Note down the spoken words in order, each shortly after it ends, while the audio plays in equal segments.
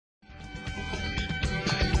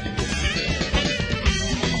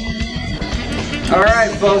All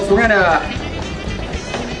right, folks, we're gonna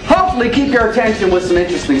hopefully keep your attention with some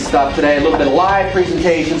interesting stuff today. A little bit of live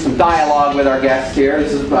presentation, some dialogue with our guests here.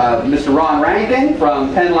 This is Mr. Rankin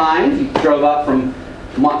from Penn Line. He drove up from,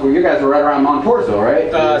 well, you guys were right around Montorzo,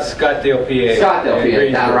 right? Scottsdale, PA. Scottsdale,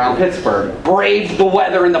 PA, down around Pittsburgh. Braved the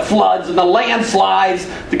weather and the floods and the landslides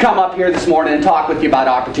to come up here this morning and talk with you about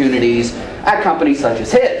opportunities at companies such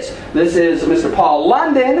as his. This is Mr. Paul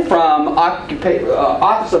London from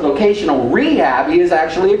Office of Vocational Rehab. He is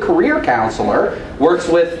actually a career counselor, works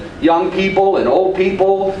with young people and old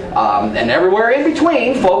people and everywhere in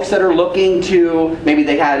between, folks that are looking to, maybe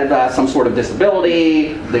they had some sort of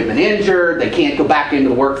disability, they've been injured, they can't go back into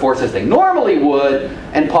the workforce as they normally would,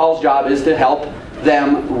 and Paul's job is to help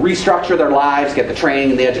them restructure their lives, get the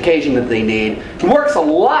training and the education that they need. He works a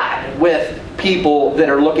lot with people that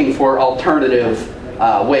are looking for alternative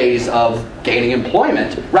ways of gaining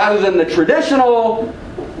employment, rather than the traditional,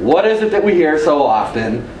 what is it that we hear so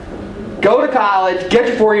often? Go to college, get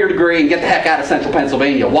your 4-year degree, and get the heck out of central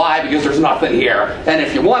Pennsylvania. Why? Because there's nothing here. And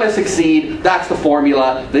if you want to succeed, that's the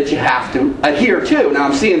formula that you have to adhere to. Now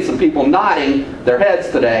I'm seeing some people nodding their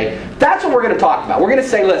heads today. That's what we're going to talk about. We're going to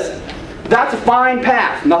say, listen, that's a fine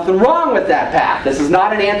path. Nothing wrong with that path. This is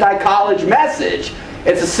not an anti-college message.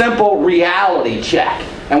 It's a simple reality check.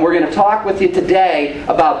 And we're going to talk with you today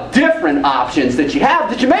about different options that you have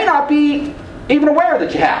that you may not be even aware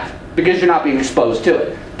that you have, because you're not being exposed to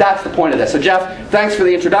it. That's the point of this. So Jeff, thanks for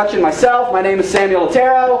the introduction. Myself, my name is Samuel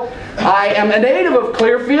Ettaro. I am a native of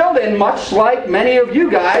Clearfield, and much like many of you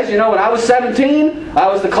guys, you know, when I was 17, I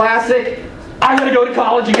was the classic, I'm going to go to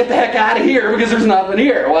college and get the heck out of here because there's nothing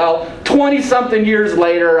here. Well, 20-something years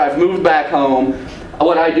later, I've moved back home.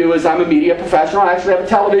 What I do is I'm a media professional. I actually have a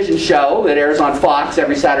television show that airs on Fox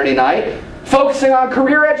every Saturday night, focusing on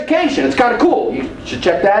career education. It's kind of cool. You should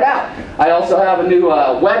check that out. I also have a new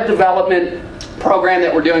web development program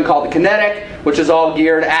that we're doing called the Kinetic, which is all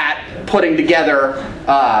geared at putting together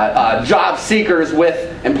job seekers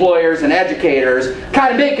with employers and educators,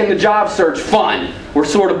 kind of making the job search fun. We're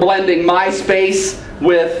sort of blending MySpace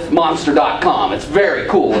with Monster.com. It's very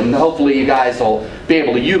cool, and hopefully you guys will be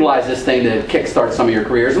able to utilize this thing to kickstart some of your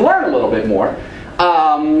careers and learn a little bit more.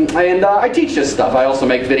 I teach this stuff. I also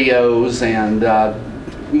make videos and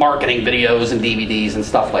marketing videos and DVDs and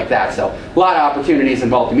stuff like that. So a lot of opportunities in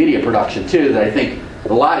multimedia production too that I think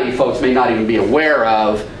a lot of you folks may not even be aware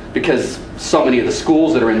of, because so many of the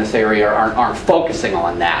schools that are in this area aren't focusing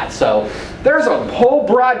on that. So there's a whole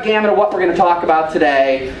broad gamut of what we're going to talk about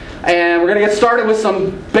today. And we're going to get started with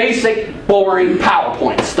some basic, boring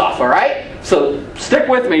PowerPoint stuff, all right? So stick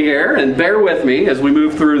with me here and bear with me as we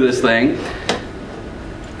move through this thing.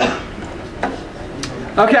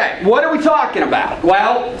 Okay, what are we talking about?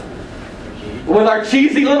 Well, what our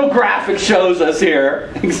cheesy little graphic shows us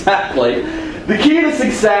here, exactly, the key to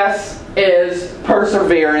success is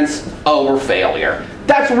perseverance over failure.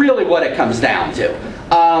 That's really what it comes down to.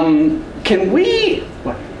 Can we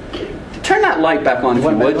turn that light back on if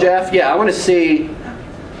you would, Jeff? Yeah, I want to see.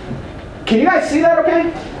 Can you guys see that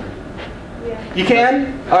okay? Yeah. You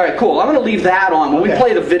can? All right, cool. I'm going to leave that on. When we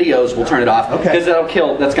play the videos, we'll turn it off, because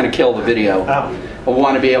that's going to kill the video. We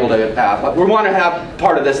want to be able to we want to have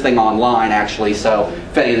part of this thing online, actually, so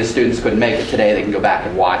if any of the students couldn't make it today, they can go back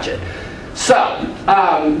and watch it. So,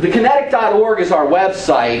 thekinetic.org is our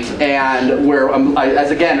website, and we're,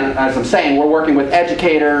 as I'm saying, we're working with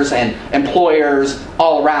educators and employers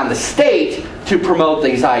all around the state to promote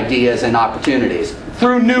these ideas and opportunities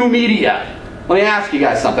through new media. Let me ask you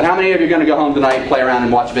guys something. How many of you are going to go home tonight and play around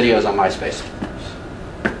and watch videos on MySpace?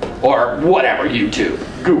 Or whatever, YouTube,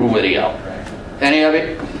 Google Video. Any of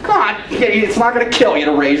it? Come on, it's not going to kill you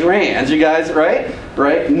to raise your hands, you guys, right?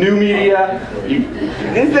 Right? New media.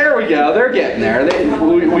 There we go. They're getting there.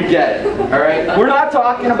 We get it. All right. We're not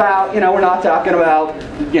talking about,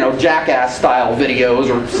 jackass style videos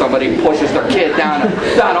or somebody pushes their kid down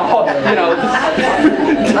a hole, That's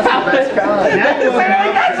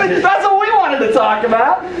what we wanted to talk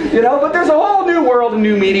about, But there's a whole new world of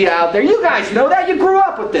new media out there. You guys know that. You grew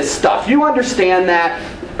up with this stuff. You understand that.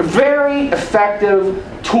 Very effective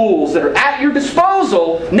tools that are at your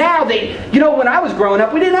disposal. Now when I was growing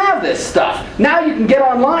up, we didn't have this stuff. Now you can get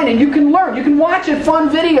online and you can learn. You can watch a fun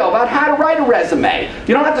video about how to write a resume.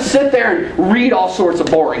 You don't have to sit there and read all sorts of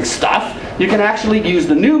boring stuff. You can actually use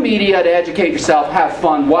the new media to educate yourself, have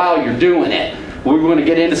fun while you're doing it. We're going to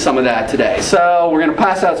get into some of that today. So we're going to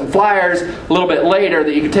pass out some flyers a little bit later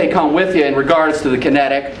that you can take home with you in regards to the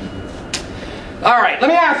Kinetic. All right, let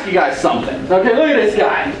me ask you guys something. Okay, look at this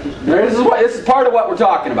guy. This is part of what we're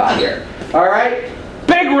talking about here. All right,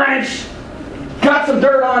 big wrench, got some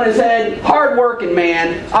dirt on his head, hard-working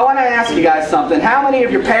man. I want to ask you guys something. How many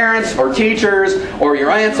of your parents or teachers or your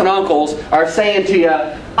aunts and uncles are saying to you,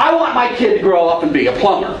 I want my kid to grow up and be a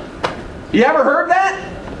plumber? You ever heard that?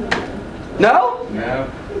 No? No.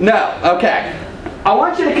 No. Okay. I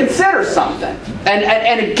want you to consider something.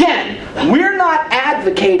 And again, we're not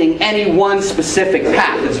advocating any one specific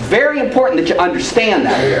path. It's very important that you understand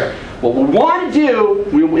that here. What we want to do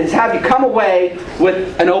is have you come away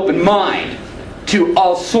with an open mind to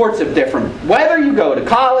all sorts of different, whether you go to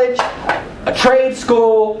college, a trade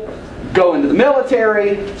school, go into the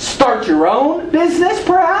military, start your own business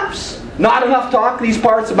perhaps. Not enough talk these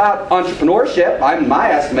parts about entrepreneurship, in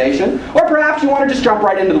my estimation. Or perhaps you want to just jump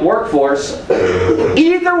right into the workforce.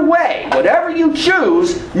 Either way, whatever you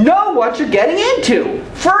choose, know what you're getting into.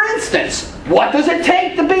 For instance, what does it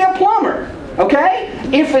take to be a plumber? Okay?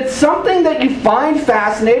 If it's something that you find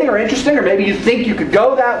fascinating or interesting, or maybe you think you could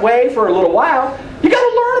go that way for a little while, you got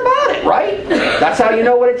to learn about it, right? That's how you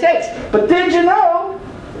know what it takes. But did you know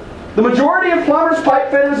the majority of plumbers,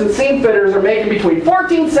 pipe fitters, and seam fitters are making between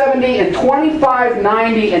 $14.70 and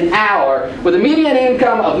 $25.90 an hour, with a median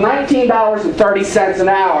income of $19.30 an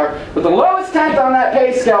hour, with the lowest tenth on that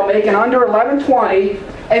pay scale making under $11.20,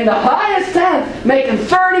 and the highest tenth making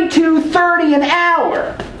 $32.30 an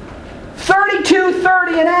hour.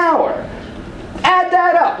 $32.30 an hour. Add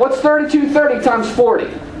that up. What's $32.30 times 40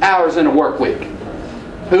 hours in a work week?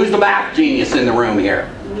 Who's the math genius in the room here?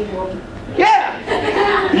 Yeah.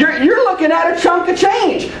 You're looking at a chunk of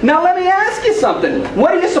change. Now let me ask you something.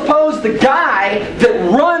 What do you suppose the guy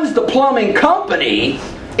that runs the plumbing company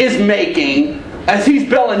is making as he's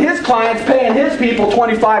billing his clients, paying his people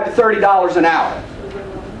 $25 to $30 an hour?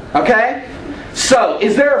 Okay? So,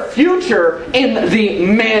 is there a future in the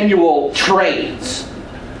manual trades?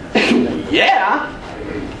 Yeah.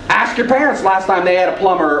 Ask your parents last time they had a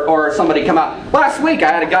plumber or somebody come out. Last week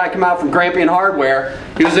I had a guy come out from Rankin Hardware.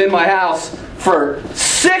 He was in my house for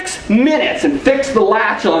 6 minutes and fixed the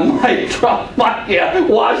latch on my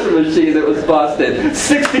washing machine that was busted.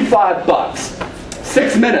 $65.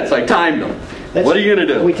 6 minutes I timed him. What are you going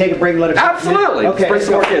to do? We take a break and let it... Absolutely. Okay, bring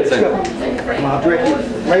some more kids in. Come on, direct you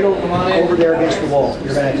right over there against the wall.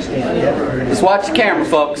 You're going to have to stand. Yeah, just watch the camera,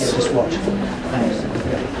 folks. Yeah, just watch. Thanks.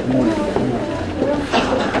 Good morning.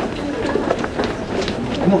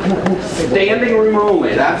 Come on. Standing room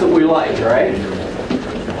only. That's what we like, right?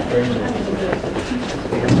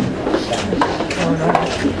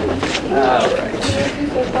 All right.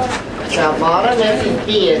 Now, Mara, Mrs.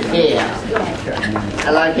 B is here.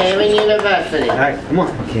 Hello, Cambridge University. All right, come on.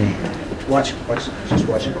 Okay. Watch. Just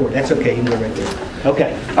watch the cord. That's okay. You can go right there.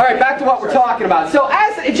 Okay. All right, back to what we're talking about. So,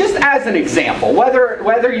 just as an example,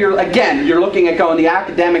 whether you're looking at going the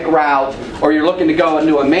academic route, or you're looking to go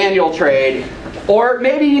into a manual trade, or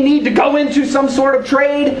maybe you need to go into some sort of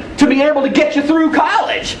trade to be able to get you through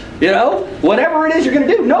college. You know, whatever it is you're going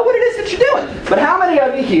to do, know what it is that you're doing. But how many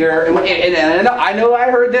of you here, and I know I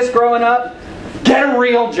heard this growing up, get a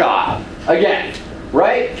real job. Again,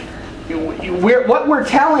 right? What we're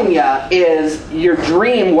telling you is your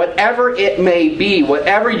dream, whatever it may be,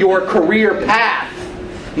 whatever your career path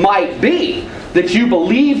might be, that you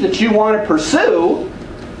believe that you want to pursue,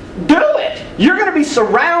 do it. You're going to be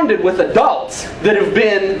surrounded with adults that have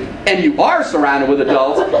been, and you are surrounded with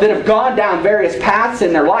adults that have gone down various paths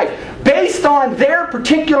in their life. Based on their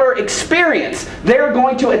particular experience, they're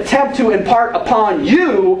going to attempt to impart upon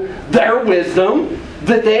you their wisdom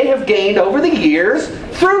that they have gained over the years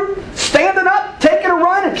through standing up, taking a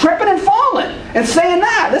run, and tripping and falling, and saying,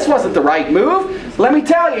 nah, this wasn't the right move. Let me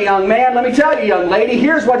tell you, young man, let me tell you, young lady,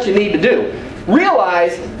 here's what you need to do.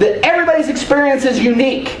 Realize that everybody's experience is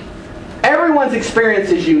unique. Everyone's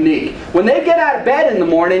experience is unique. When they get out of bed in the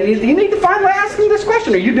morning, you need to finally ask them this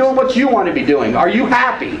question. Are you doing what you want to be doing? Are you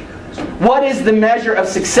happy? What is the measure of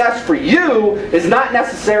success for you is not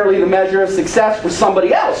necessarily the measure of success for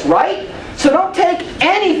somebody else, right? So don't take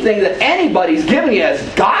anything that anybody's giving you as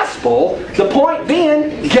gospel. The point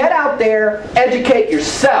being, get out there, educate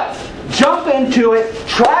yourself. Jump into it,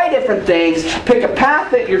 try different things, pick a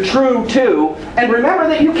path that you're true to, and remember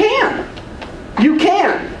that you can. You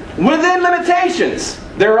can. Within limitations.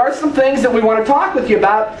 There are some things that we want to talk with you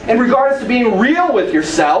about in regards to being real with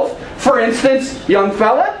yourself. For instance, young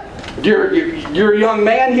fella, you're a young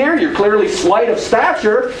man here, you're clearly slight of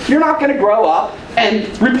stature, you're not going to grow up and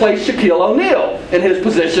replace Shaquille O'Neal in his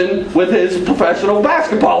position with his professional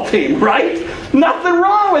basketball team, right? Nothing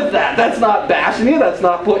wrong with that. That's not bashing you, that's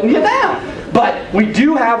not putting you down. But we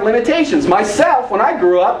do have limitations. Myself, when I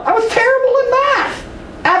grew up, I was terrible in math.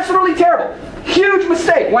 Absolutely terrible. Huge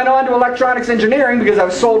mistake. Went on to electronics engineering because I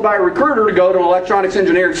was sold by a recruiter to go to an electronics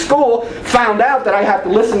engineering school. Found out that I have to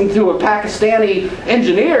listen to a Pakistani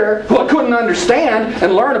engineer who I couldn't understand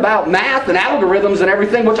and learn about math and algorithms and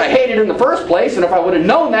everything, which I hated in the first place. And if I would have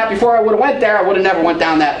known that before I would have went there, I would have never went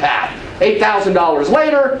down that path. $8,000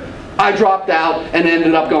 later, I dropped out and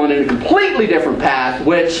ended up going in a completely different path,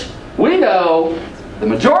 which we know the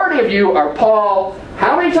majority of you are, Paul,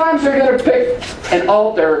 how many times are you going to pick and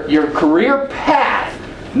alter your career path?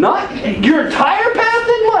 Not your entire path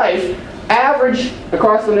in life. Average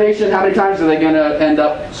across the nation, how many times are they going to end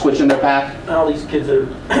up switching their path? All these kids that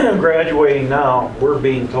are graduating now, we're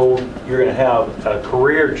being told you're going to have a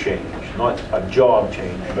career change, not a job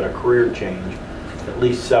change, but a career change at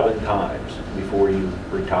least 7 times before you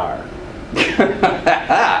retire.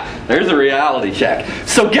 There's a reality check.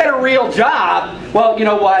 So get a real job. Well, you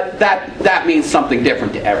know what? That means something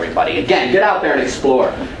different to everybody. Again, get out there and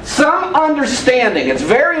explore. Some understanding. It's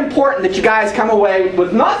very important that you guys come away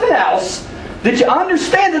with nothing else, that you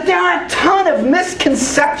understand that there are a ton of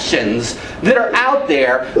misconceptions that are out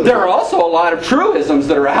there. There are also a lot of truisms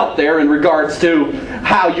that are out there in regards to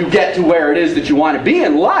how you get to where it is that you want to be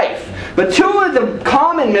in life. But 2 of the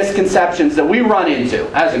common misconceptions that we run into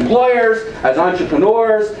as employers, as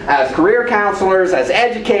entrepreneurs, as career counselors, as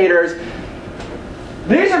educators,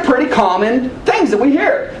 these are pretty common things that we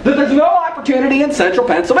hear. That there's no opportunity in central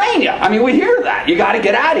Pennsylvania. I mean, we hear that. You got to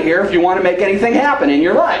get out of here if you want to make anything happen in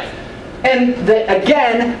your life. And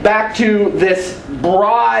again, back to this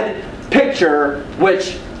broad picture,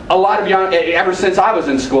 which a lot of young, ever since I was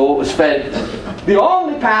in school, was fed. The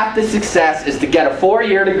only path to success is to get a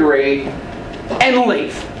 4-year degree and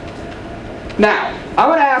leave. Now, I'm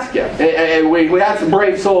going to ask you, we had some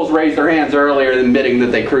brave souls raise their hands earlier admitting that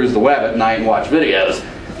they cruise the web at night and watch videos.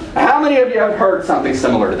 How many of you have heard something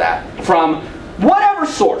similar to that? From whatever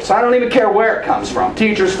source. I don't even care where it comes from.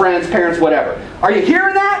 Teachers, friends, parents, whatever. Are you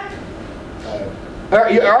hearing that? Are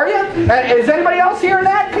you? Is anybody else hearing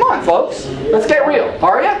that? Come on, folks. Let's get real.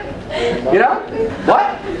 Are you? You know?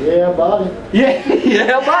 What? Yeah, buddy.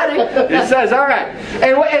 Yeah, buddy. It says, all right.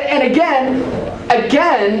 And again,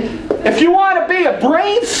 if you want to be a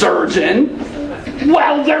brain surgeon,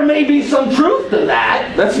 well, there may be some truth to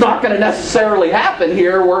that. That's not going to necessarily happen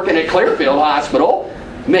here working at Clearfield Hospital.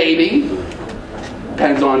 Maybe.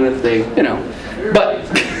 Depends on if they, you know. But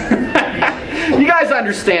you guys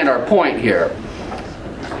understand our point here.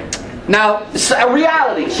 Now, a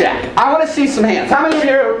reality check. I want to see some hands. How many of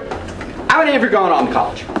you are going on to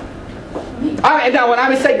college? Now, when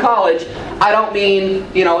I say college, I don't mean,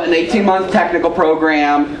 you know, an 18-month technical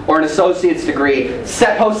program or an associate's degree,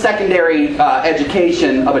 post-secondary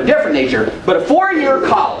education of a different nature, but a 4-year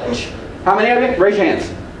college. How many of you? Raise your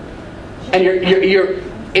hands. And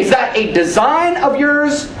is that a design of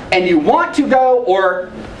yours and you want to go,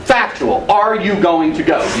 or factual? Are you going to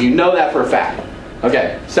go? Do you know that for a fact?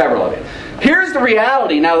 Okay, several of you. Here's the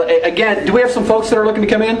reality. Now, again, do we have some folks that are looking to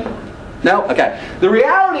come in? No? Okay. The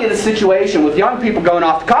reality of the situation with young people going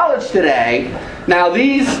off to college today, now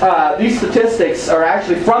these statistics are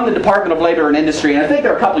actually from the Department of Labor and Industry, and I think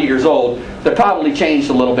they're a couple years old. They've probably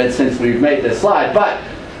changed a little bit since we've made this slide. But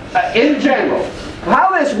in general,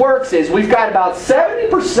 how this works is we've got about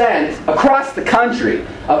 70% across the country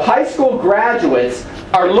of high school graduates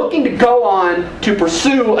are looking to go on to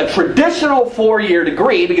pursue a traditional 4-year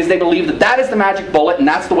degree because they believe that that is the magic bullet and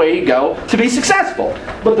that's the way you go to be successful.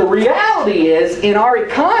 But the reality is, in our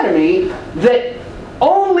economy, that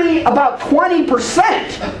only about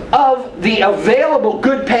 20% of the available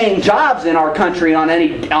good-paying jobs in our country on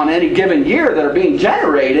any given year that are being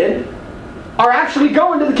generated are actually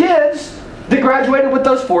going to the kids that graduated with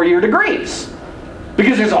those 4-year degrees.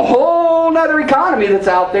 Because there's a whole other economy that's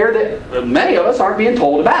out there that many of us aren't being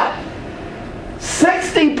told about.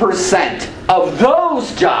 60% of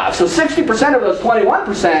those jobs, so 60% of those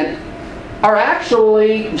 21%, are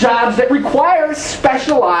actually jobs that require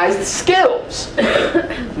specialized skills.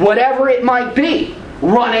 Whatever it might be.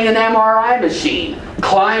 Running an MRI machine,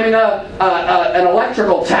 climbing an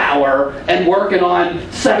electrical tower, and working on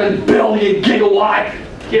 7 billion gigawatt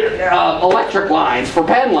electric lines for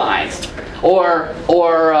Penn lines. Or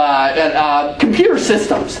computer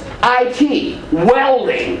systems, IT,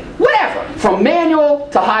 welding, whatever, from manual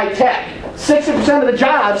to high tech. 60% of the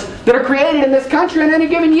jobs that are created in this country in any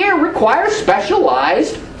given year require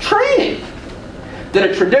specialized training that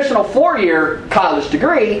a traditional 4-year college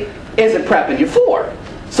degree isn't prepping you for.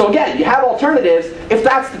 So again, you have alternatives if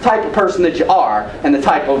that's the type of person that you are and the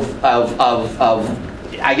type of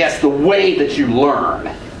I guess, the way that you learn.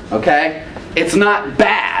 Okay? It's not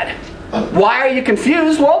bad. Why are you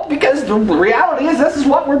confused? Well, because the reality is this is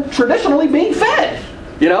what we're traditionally being fed.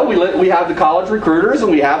 You know, we have the college recruiters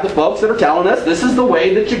and we have the folks that are telling us this is the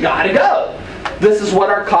way that you got to go. This is what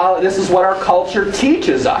our culture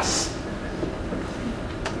teaches us.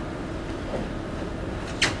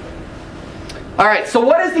 All right, so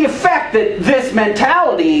what is the effect that this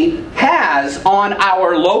mentality has on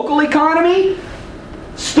our local economy?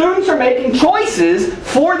 Students are making choices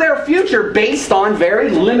for their future based on very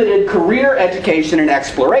limited career education and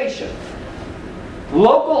exploration.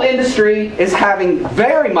 Local industry is having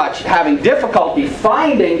difficulty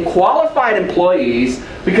finding qualified employees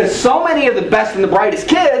because so many of the best and the brightest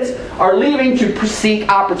kids are leaving to seek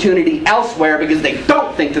opportunity elsewhere because they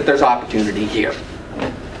don't think that there's opportunity here.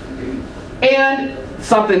 And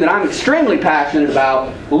something that I'm extremely passionate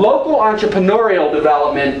about, local entrepreneurial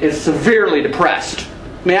development is severely depressed.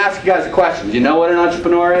 Let me ask you guys a question. Do you know what an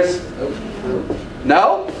entrepreneur is?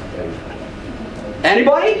 No?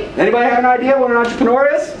 Anybody? Anybody have an idea what an entrepreneur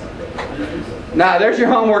is? Now, there's your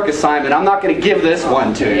homework assignment. I'm not going to give this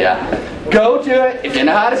one to you. Go to it. If you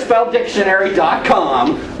know how to spell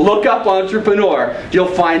dictionary.com, look up entrepreneur. You'll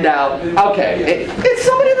find out. Okay, it's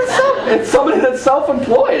somebody that's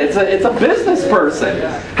self-employed. It's a business person.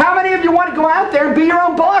 How many of you want to go out there and be your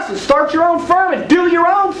own boss and start your own firm and do your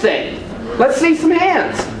own thing? Let's see some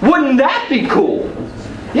hands. Wouldn't that be cool?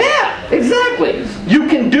 Yeah, exactly. You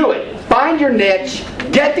can do it. Find your niche,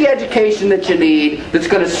 get the education that you need that's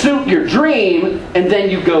going to suit your dream, and then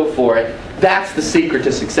you go for it. That's the secret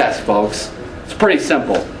to success, folks. It's pretty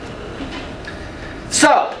simple.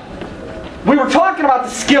 So, we were talking about the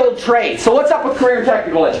skilled trades. So what's up with career and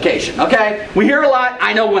technical education? Okay, we hear a lot.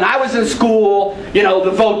 I know when I was in school, the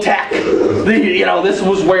VOTech, this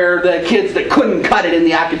was where the kids that couldn't cut it in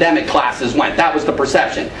the academic classes went. That was the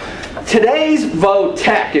perception. Today's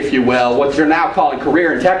VOTech, if you will, what you're now calling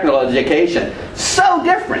career and technical education, so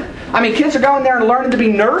different. I mean, kids are going there and learning to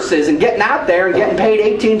be nurses and getting out there and getting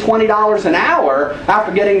paid $18, $20 an hour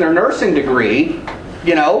after getting their nursing degree,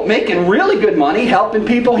 making really good money, helping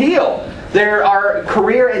people heal. There are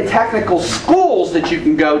career and technical schools that you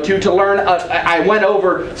can go to learn. I went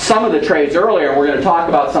over some of the trades earlier. We're going to talk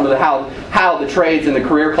about some of how the trades and the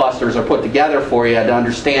career clusters are put together for you to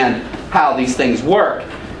understand how these things work.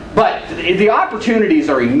 But the opportunities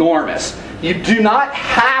are enormous. You do not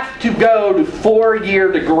have to go to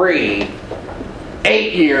 4-year degree,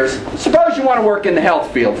 8 years. Suppose you want to work in the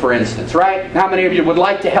health field, for instance, right? How many of you would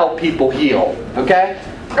like to help people heal? Okay?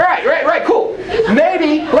 Right, cool.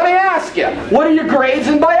 Maybe, let me ask you, what are your grades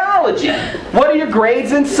in biology? What are your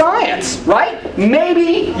grades in science, right?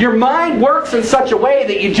 Maybe your mind works in such a way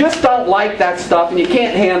that you just don't like that stuff and you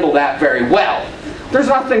can't handle that very well. There's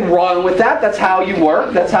nothing wrong with that. That's how you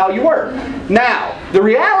work. That's how you work. Now, the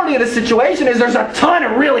reality of the situation is there's a ton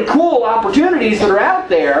of really cool opportunities that are out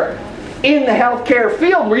there in the healthcare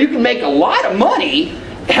field where you can make a lot of money,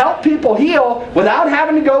 help people heal without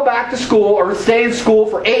having to go back to school or stay in school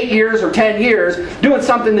for 8 years or 10 years doing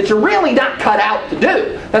something that you're really not cut out to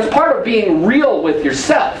do. That's part of being real with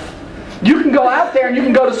yourself. You can go out there and you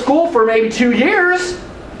can go to school for maybe 2 years,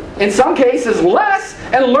 in some cases less,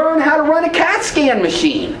 and learn how to run a CAT scan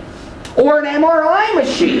machine or an MRI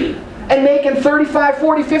machine and making $35,000,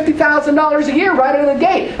 $40,000, $50,000 a year right out of the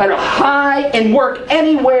gate and work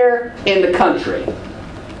anywhere in the country.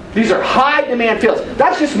 These are high demand fields.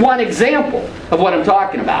 That's just one example of what I'm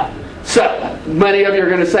talking about. So, many of you are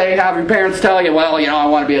going to say, have your parents tell you, well, I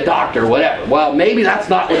want to be a doctor, whatever. Well, maybe that's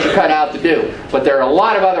not what you're cut out to do. But there are a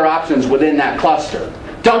lot of other options within that cluster.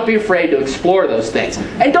 Don't be afraid to explore those things.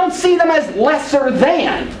 And don't see them as lesser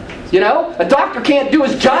than. A doctor can't do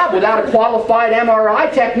his job without a qualified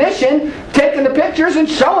MRI technician taking the pictures and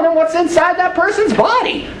showing him what's inside that person's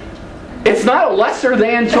body. It's not a lesser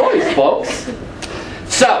than choice, folks.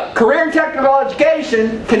 So, career and technical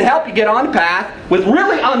education can help you get on the path with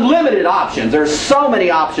really unlimited options. There's so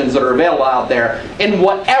many options that are available out there in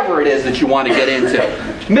whatever it is that you want to get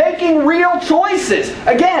into. Making real choices.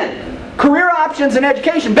 Again, career options in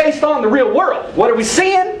education based on the real world. What are we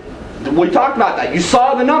seeing? We talked about that. You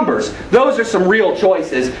saw the numbers. Those are some real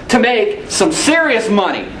choices to make some serious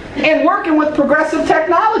money. And working with progressive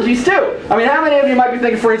technologies too. I mean, how many of you might be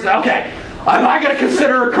thinking, for instance, okay, am I going to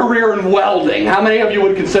consider a career in welding? How many of you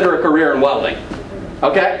would consider a career in welding?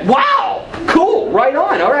 Okay. Wow. Cool. Right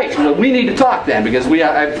on. All right. So we need to talk then because we've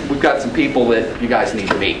got some people that you guys need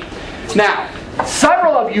to meet. Now,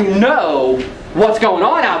 several of you know what's going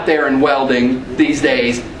on out there in welding these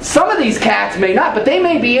days. Some of these cats may not, but they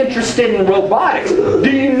may be interested in robotics. Do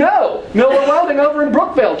you know Miller Welding over in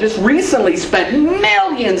Brookville just recently spent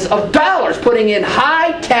millions of dollars putting in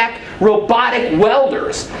high-tech robotic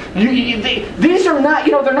welders? These are not,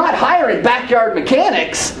 they're not hiring backyard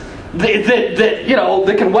mechanics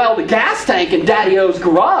that can weld a gas tank in Daddy-O's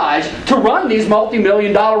garage to run these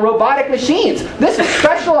multi-million-dollar robotic machines. This is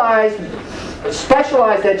specialized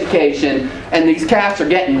education, and these cats are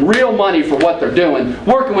getting real money for what they're doing,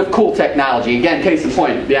 working with cool technology. Again, case in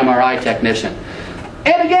point, the MRI technician.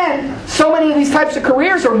 And again, so many of these types of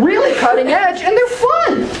careers are really cutting edge, and they're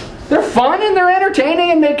fun. They're fun, and they're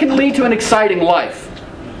entertaining, and they can lead to an exciting life.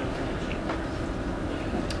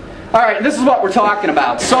 All right, this is what we're talking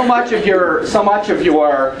about. So much of your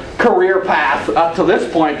career path up to this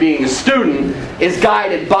point, being a student, is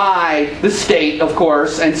guided by the state, of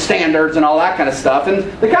course, and standards and all that kind of stuff. And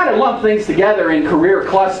they kind of lump things together in career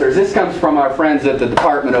clusters. This comes from our friends at the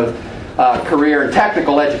Department of Career and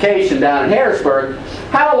Technical Education down in Harrisburg.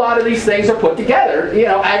 How a lot of these things are put together.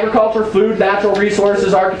 Agriculture, food, natural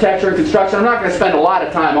resources, architecture, and construction. I'm not going to spend a lot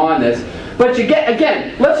of time on this. But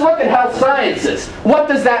again, let's look at health sciences. What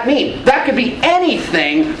does that mean? That could be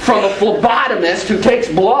anything from a phlebotomist who takes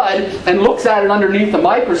blood and looks at it underneath the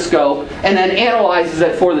microscope and then analyzes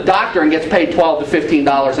it for the doctor and gets paid $12 to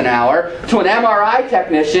 $15 an hour, to an MRI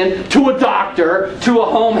technician, to a doctor, to a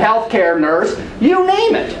home health care nurse, you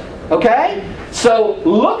name it. Okay? So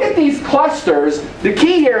look at these clusters. The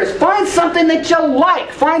key here is find something that you like.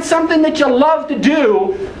 Find something that you love to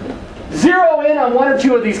do. Zero in on one or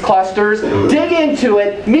two of these clusters, dig into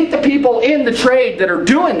it, meet the people in the trade that are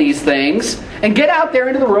doing these things, and get out there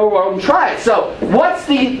into the real world and try it. So what's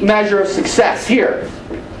the measure of success here?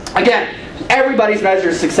 Again, everybody's measure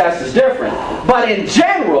of success is different. But in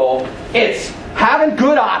general, it's having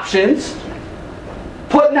good options,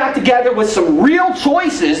 putting that together with some real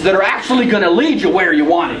choices that are actually going to lead you where you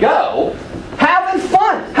want to go, having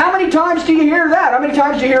fun. How many times do you hear that? How many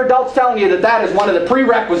times do you hear adults telling you that that is one of the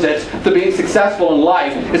prerequisites to being successful in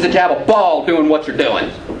life, is that you have a ball doing what you're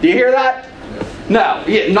doing? Do you hear that? No,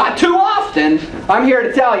 not too often. I'm here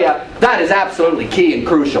to tell you that is absolutely key and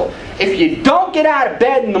crucial. If you don't get out of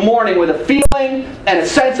bed in the morning with a feeling and a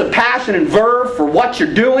sense of passion and verve for what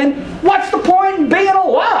you're doing, what's the point in being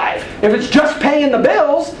alive? If it's just paying the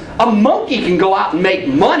bills, a monkey can go out and make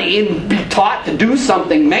money and be taught to do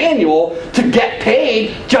something manual to get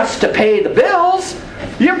paid just to pay the bills.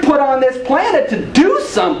 You're put on this planet to do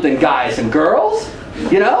something, guys and girls.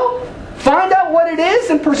 Find out what it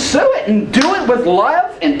is and pursue it, and do it with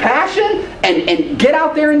love and passion, and get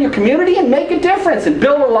out there in your community and make a difference and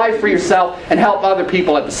build a life for yourself and help other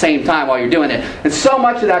people at the same time while you're doing it. And so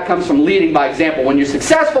much of that comes from leading by example. When you're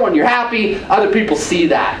successful and you're happy, other people see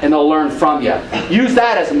that and they'll learn from you. Use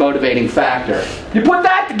that as a motivating factor. You put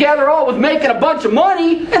that together all with making a bunch of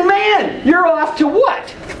money, and man, you're off to what?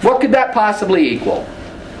 What could that possibly equal?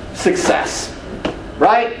 Success.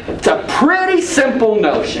 Right? It's a pretty simple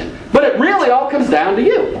notion. But it really all comes down to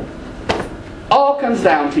you. All comes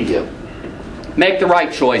down to you. Make the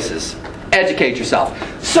right choices. Educate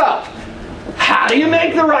yourself. So, how do you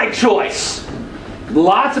make the right choice?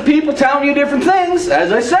 Lots of people telling you different things.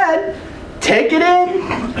 As I said, take it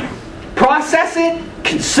in, process it,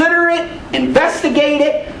 consider it, investigate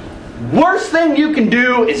it. Worst thing you can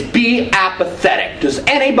do is be apathetic. Does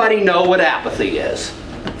anybody know what apathy is?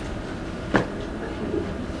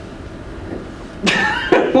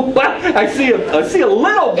 Well, I see a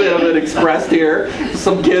little bit of it expressed here.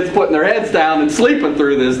 Some kids putting their heads down and sleeping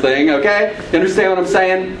through this thing, okay? You understand what I'm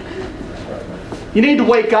saying? You need to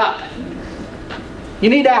wake up. You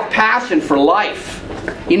need to have passion for life.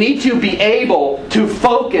 You need to be able to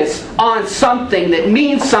focus on something that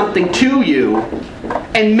means something to you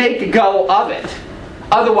and make a go of it.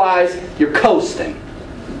 Otherwise, you're coasting.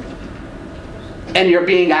 And you're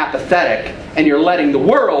being apathetic. And you're letting the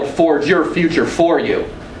world forge your future for you.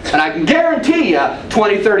 And I can guarantee you,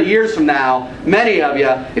 20, 30 years from now, many of you,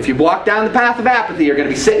 if you walk down the path of apathy, you're going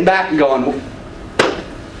to be sitting back and going,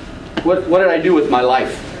 what did I do with my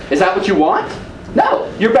life? Is that what you want?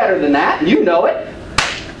 No, you're better than that, and you know it.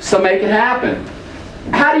 So make it happen.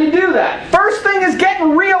 How do you do that? First thing is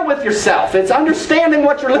getting real with yourself. It's understanding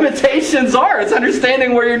what your limitations are. It's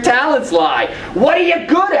understanding where your talents lie. What are you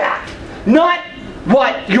good at? Not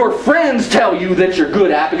what your friends tell you that you're good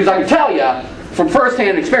at, because I can tell you from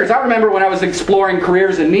first-hand experience. I remember when I was exploring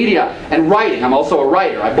careers in media and writing. I'm also a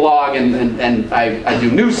writer. I blog and I do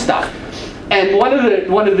news stuff. And one of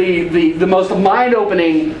the most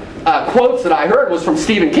mind-opening quotes that I heard was from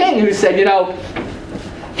Stephen King, who said,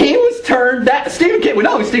 He was turned down. Stephen King, we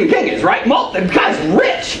know who Stephen King is, right? The guy's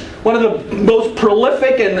rich. One of the most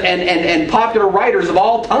prolific and popular writers of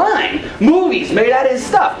all time. Movies made out of his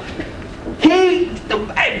stuff.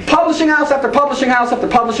 Publishing house after publishing house after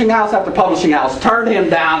publishing house after publishing house turned him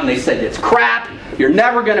down, and they said, it's crap. You're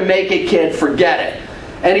never going to make it, kid. Forget it.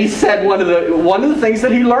 And he said one of the things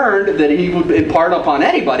that he learned that he would impart upon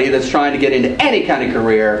anybody that's trying to get into any kind of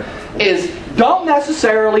career is don't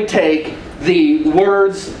necessarily take the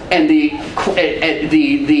words and the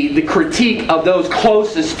critique of those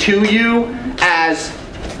closest to you as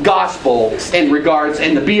gospel in regards,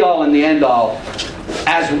 and the be-all and the end-all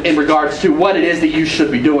as in regards to what it is that you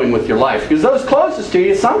should be doing with your life. Because those closest to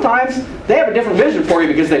you, sometimes they have a different vision for you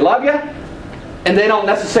because they love you, and they don't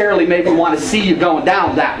necessarily maybe want to see you going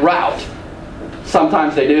down that route.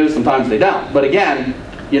 Sometimes they do, sometimes they don't. But again,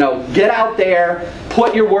 get out there,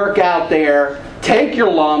 put your work out there, take your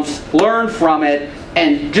lumps, learn from it,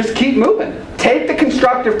 and just keep moving. Take the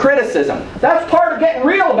constructive criticism. That's part of getting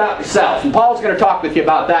real about yourself. And Paul's going to talk with you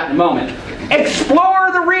about that in a moment.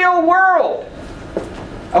 Explore the real world.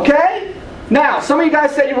 Okay? Now, some of you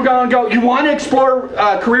guys said you were going to go, you want to explore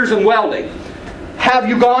careers in welding. Have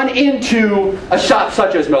you gone into a shop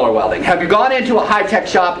such as Miller Welding? Have you gone into a high-tech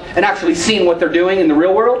shop and actually seen what they're doing in the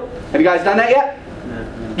real world? Have you guys done that yet?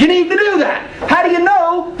 You need to do that. How do you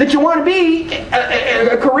know that you want to be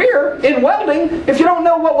a career in welding if you don't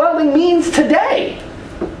know what welding means today?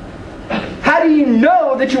 How do you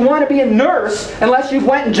know that you want to be a nurse unless you've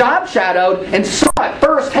went and job shadowed and saw it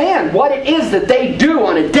firsthand what it is that they do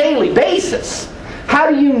on a daily basis? How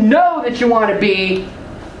do you know that you want to be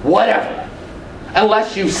whatever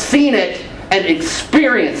unless you've seen it and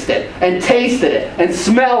experienced it and tasted it and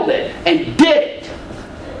smelled it and did it?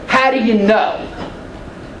 How do you know?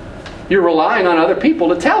 You're relying on other people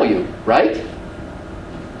to tell you, right?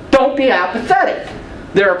 Don't be apathetic.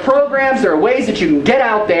 There are programs, there are ways that you can get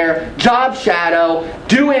out there, job shadow,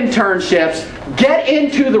 do internships, get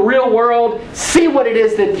into the real world, see what it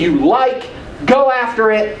is that you like, go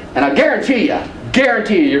after it, and I guarantee you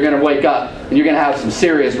you're going to wake up and you're going to have some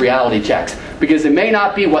serious reality checks. Because it may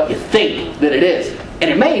not be what you think that it is. And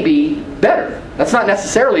it may be better. That's not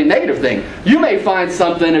necessarily a negative thing. You may find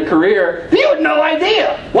something, a career, you had no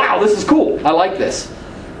idea. Wow, this is cool. I like this.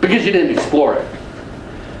 Because you didn't explore it.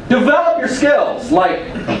 Develop your skills, like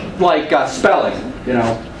spelling,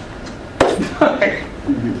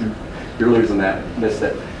 You're losing that. Missed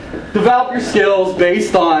it. Develop your skills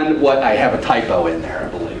based on what... I have a typo in there, I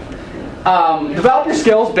believe. Develop your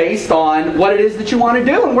skills based on what it is that you want to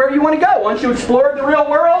do and where you want to go. Once you explore the real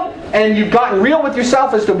world and you've gotten real with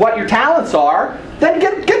yourself as to what your talents are, then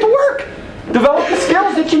get to work. Develop the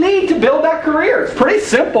skills that you need to build that career. It's a pretty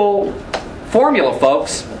simple formula,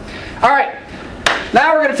 folks. All right.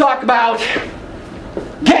 Now we're going to talk about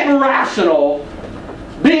getting rational,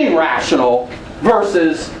 being rational,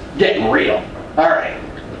 versus getting real. All right.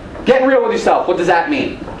 Getting real with yourself. What does that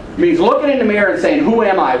mean? It means looking in the mirror and saying, who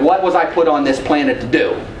am I? What was I put on this planet to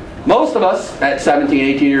do? Most of us at 17,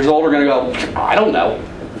 18 years old are going to go, I don't know.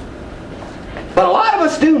 But a lot of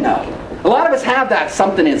us do know. A lot of us have that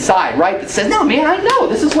something inside, right, that says, no, man, I know.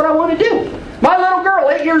 This is what I want to do. My little girl,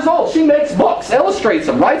 8 years old, she makes books, illustrates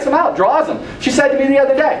them, writes them out, draws them. She said to me the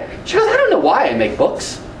other day, she goes, I don't know why I make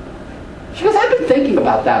books. She goes, I've been thinking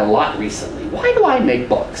about that a lot recently. Why do I make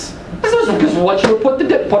books? This is because of what you were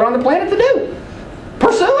put on the planet to do.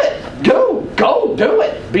 Pursue it. Go do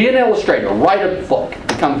it. Be an illustrator. Write a book.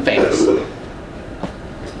 Become famous.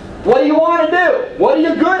 What do you want to do? What are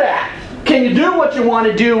you good at? Can you do what you want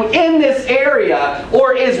to do in this area,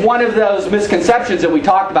 or is one of those misconceptions that we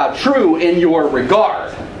talked about true in your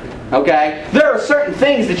regard? Okay? There are certain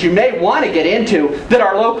things that you may want to get into that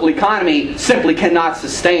our local economy simply cannot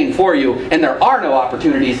sustain for you, and there are no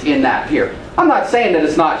opportunities in that here. I'm not saying that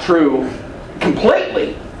it's not true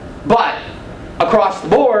completely, but across the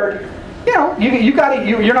board, you're not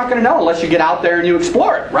going to know unless you get out there and you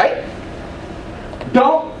explore it, right?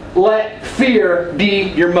 Don't let fear be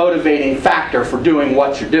your motivating factor for doing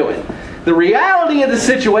what you're doing. The reality of the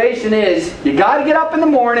situation is you got to get up in the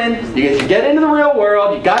morning, you get into the real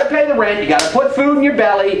world, you got to pay the rent, you got to put food in your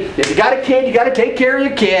belly. If you got a kid, you got to take care of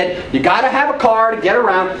your kid. You got to have a car to get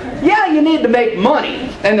around. Yeah, you need to make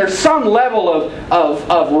money. And there's some level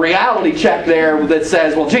of reality check there that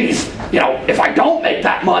says, well, geez, if I don't make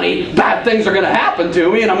that money, bad things are going to happen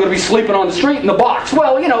to me and I'm going to be sleeping on the street in the box.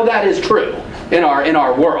 Well, that is true in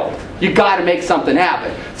our world. You got to make something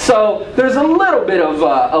happen. So there's a little bit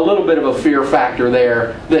of a fear factor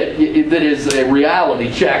there that is a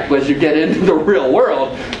reality check as you get into the real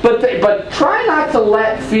world. But try not to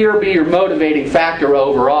let fear be your motivating factor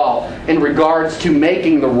overall in regards to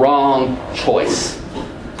making the wrong choice.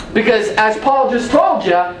 Because as Paul just told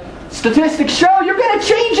you, statistics show you're going to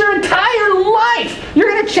change your entire life. You're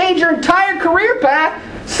going to change your entire career path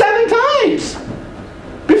 7 times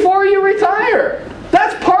before you retire.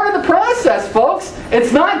 That's part of the process, folks.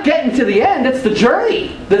 It's not getting to the end. It's the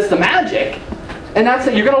journey that's the magic. And that's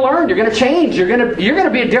it. You're going to learn. You're going to change. You're going to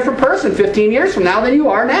be a different person 15 years from now than you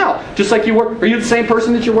are now. Just like you were. Are you the same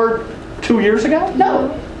person that you were 2 years ago?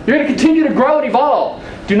 No. You're going to continue to grow and evolve.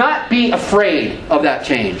 Do not be afraid of that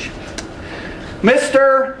change.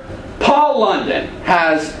 Mr. Paul London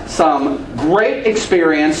has some great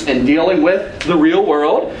experience in dealing with the real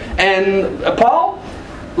world. And Paul,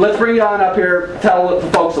 let's bring you on up here. Tell the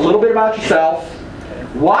folks a little bit about yourself,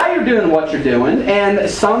 why you're doing what you're doing, and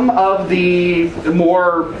some of the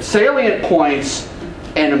more salient points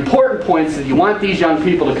and important points that you want these young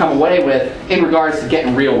people to come away with in regards to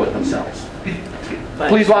getting real with themselves.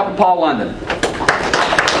 Please welcome Paul London.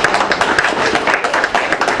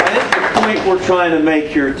 I think the point we're trying to make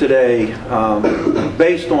here today,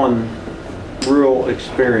 based on real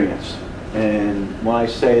experience, and when I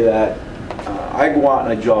say that, I go out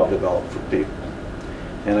and I job develop for people.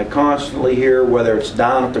 And I constantly hear, whether it's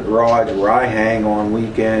down at the garage where I hang on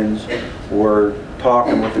weekends or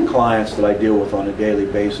talking with the clients that I deal with on a daily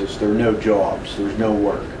basis, there are no jobs, there's no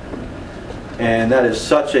work. And that is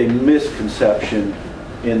such a misconception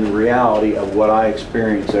in the reality of what I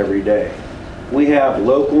experience every day. We have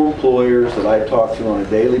local employers that I talk to on a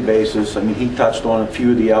daily basis. I mean, he touched on a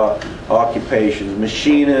few of the occupations: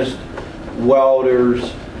 machinists,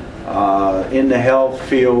 welders, in the health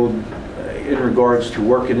field, in regards to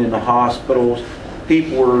working in the hospitals.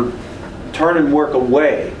 People are turning work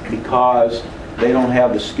away because they don't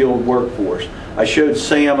have the skilled workforce. I showed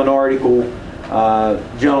Sam an article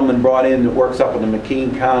gentleman brought in that works up in the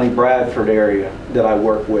McKean County, Bradford area that I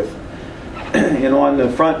work with. And on the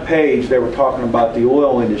front page they were talking about the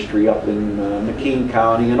oil industry up in McKean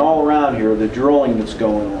County and all around here, the drilling that's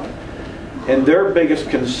going on. And their biggest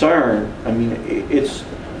concern, I mean, it's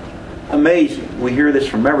amazing, we hear this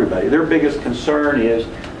from everybody, their biggest concern is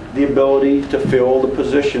the ability to fill the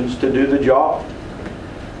positions to do the job.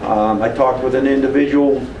 I talked with an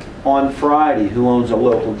individual on Friday who owns a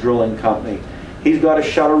local drilling company. He's got to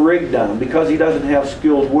shut a rig down because he doesn't have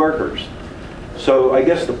skilled workers. So I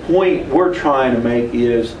guess the point we're trying to make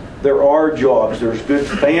is there are jobs, there's good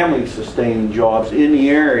family sustaining jobs in the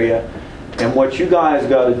area, and what you guys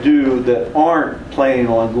got to do that aren't planning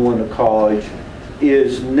on going to college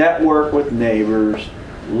is network with neighbors,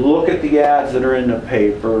 look at the ads that are in the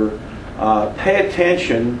paper, pay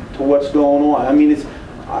attention to what's going on. I mean,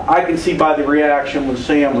 I can see by the reaction when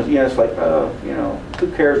Sam was, it's like,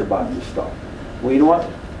 who cares about this stuff? Well, you know what?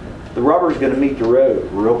 The rubber's going to meet the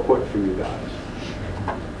road real quick for you guys.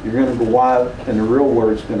 You're going to go out, and the real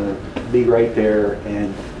word's going to be right there.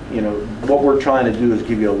 And what we're trying to do is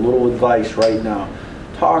give you a little advice right now.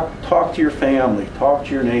 Talk to your family, talk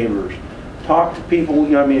to your neighbors, talk to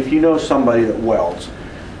people. If you know somebody that welds,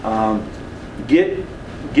 get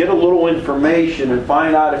a little information and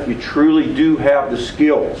find out if you truly do have the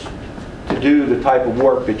skills to do the type of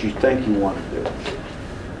work that you think you want to do.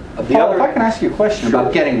 Paul, if I can ask you a question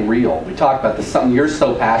about getting real. We talked about this, something you're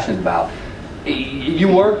so passionate about. You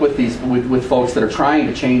work with with folks that are trying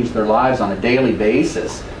to change their lives on a daily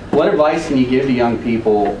basis. What advice can you give to young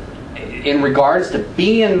people in regards to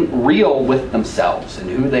being real with themselves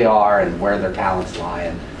and who they are and where their talents lie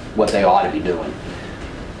and what they ought to be doing?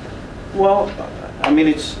 Well,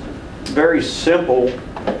 it's very simple.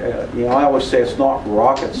 I always say it's not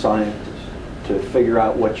rocket science to figure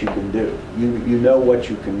out what you can do. You know what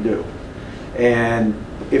you can do. And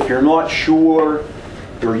if you're not sure,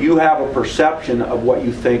 or you have a perception of what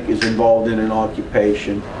you think is involved in an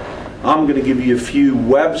occupation, I'm going to give you a few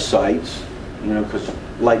websites, because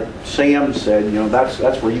like Sam said,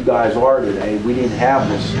 that's where you guys are today. We didn't have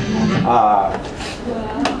this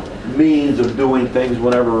means of doing things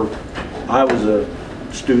whenever I was a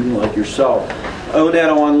student like yourself.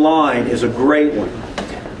 Odetta Online is a great one.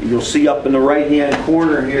 You'll see up in the right-hand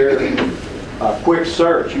corner here, a quick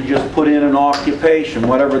search. You just put in an occupation,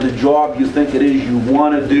 whatever the job you think it is you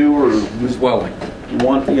want to do, or Who's welding?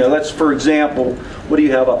 That's, for example, what do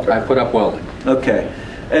you have up there? I put up welding. Okay.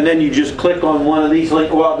 And then you just click on one of these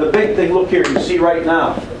links. Well, the big thing, look here, you see right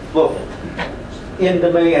now. Look. In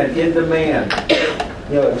demand, in demand.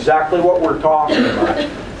 Exactly what we're talking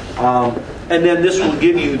about. And then this will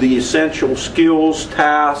give you the essential skills,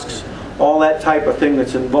 tasks, all that type of thing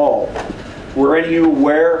that's involved. Were any of you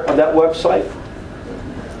aware of that website?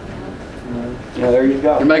 Yeah, there you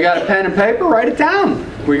go. Anybody got a pen and paper? Write it down.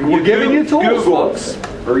 We're giving you tools, Google folks.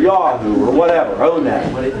 or Yahoo or whatever, own that.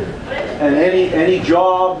 And any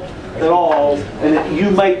job at all, and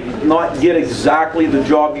you might not get exactly the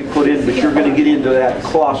job you put in, but you're going to get into that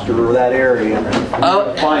cluster or that area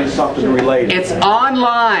and find something related. It's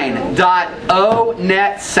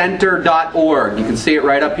online.onetcenter.org. You can see it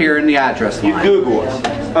right up here in the address line. You Google it.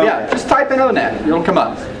 Okay. Yeah, just type in ONET. It'll come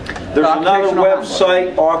up. There's another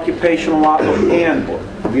website, Occupational Outlook Handbook.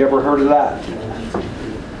 Have you ever heard of that?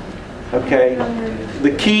 Okay.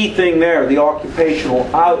 The key thing there, the Occupational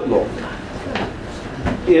Outlook,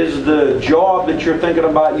 is the job that you're thinking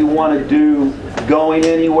about you want to do going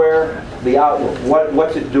anywhere, the outlook.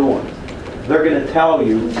 What's it doing? They're going to tell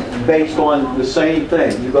you based on the same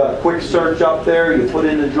thing. You've got a quick search up there, you put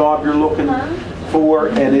in the job you're looking for,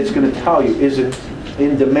 and it's going to tell you, is it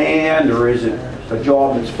in demand or is it a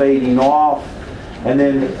job that's fading off? And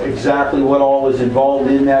then exactly what all is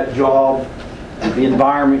involved in that job, the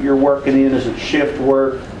environment you're working in, is it shift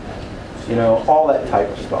work, you know, all that type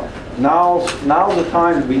of stuff. Now's the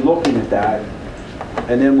time to be looking at that,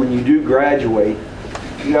 and then when you do graduate,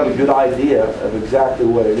 you have a good idea of exactly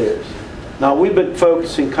what it is. Now we've been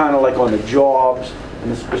focusing kind of like on the jobs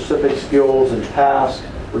and the specific skills and tasks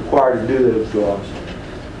required to do those jobs.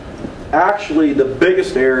 Actually, the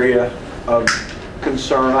biggest area of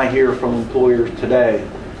concern I hear from employers today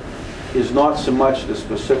is not so much the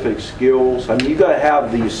specific skills. I mean, you got to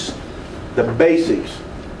have the basics,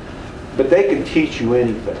 but they can teach you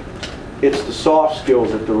anything. It's the soft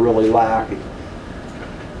skills that they're really lacking.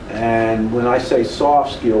 And when I say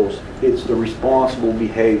soft skills, it's the responsible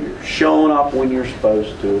behavior. Showing up when you're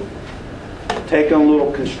supposed to. Taking a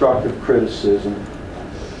little constructive criticism.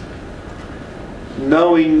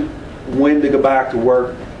 Knowing when to go back to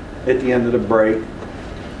work at the end of the break.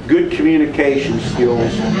 Good communication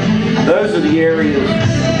skills. Those are the areas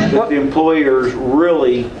that the employers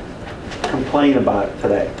really complain about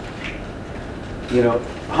today. You know,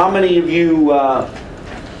 how many of you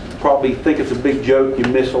probably think it's a big joke, you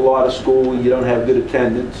miss a lot of school, you don't have good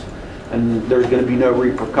attendance, and there's going to be no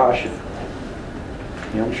repercussion?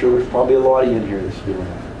 You know, I'm sure there's probably a lot of you in here that's doing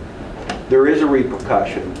that. There is a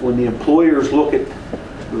repercussion. When the employers look at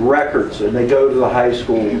the records and they go to the high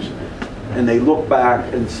schools and they look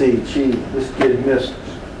back and see, gee, this kid missed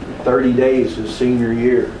 30 days his senior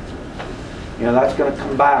year. You know, that's going to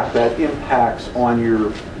come back. That impacts on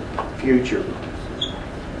your future.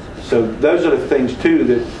 So those are the things too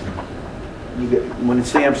that when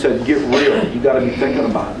Sam said get real, you got to be thinking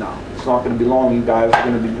about now. It's not going to be long. You guys are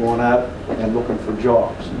going to be going out and looking for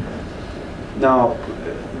jobs. Now,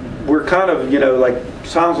 we're kind of, you know, like,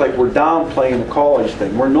 sounds like we're downplaying the college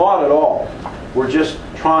thing. We're not at all. We're just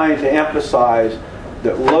trying to emphasize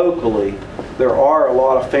that locally there are a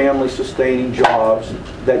lot of family sustaining jobs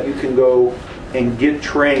that you can go and get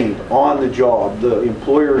trained on the job. The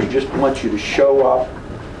employers just want you to show up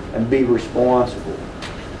and be responsible.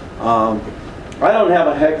 I don't have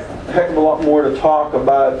a heck of a lot more to talk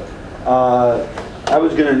about. I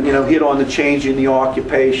was going to, you know, hit on the change in the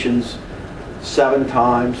occupations 7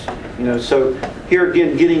 times. You know, so here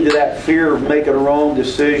again, getting to that fear of making our own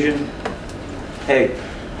decision. Hey,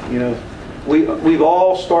 you know, we've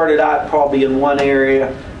all started out probably in one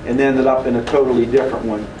area and ended up in a totally different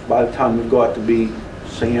one by the time we got to be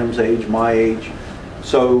Sam's age, my age.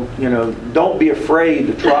 So, you know, don't be afraid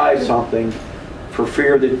to try something for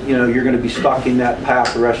fear that, you know, you're going to be stuck in that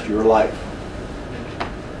path the rest of your life.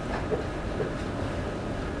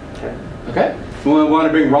 Okay. We want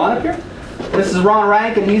to bring Ron up here? This is Ron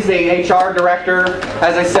Rankin. He's the HR director,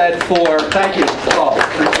 as I said, for... Thank you, Paul.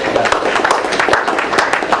 Appreciate that.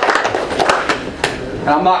 And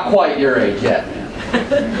I'm not quite your age yet.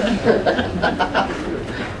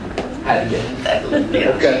 Had to get it.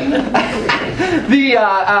 Okay.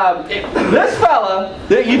 This fella,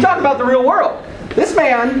 you talk about the real world. This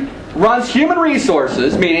man runs human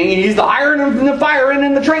resources, meaning he's the hiring and the firing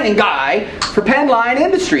and the training guy for Penn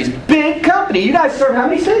Industries. Big company. You guys serve how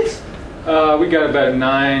many states? We got about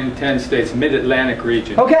 9, 10 states, mid-Atlantic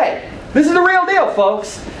region. Okay, this is the real deal,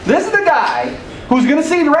 folks. This is the guy who's going to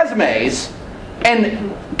see the resumes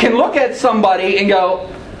and can look at somebody and go,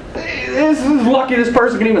 this is lucky this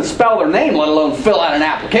person can even spell their name, let alone fill out an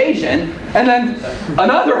application. And then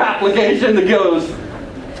another application that goes,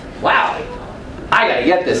 wow, I got to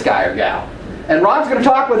get this guy or gal. And Ron's going to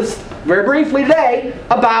talk with us very briefly today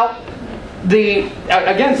about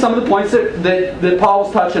Again, some of the points that Paul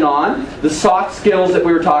was touching on, the soft skills that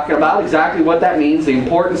we were talking about, exactly what that means, the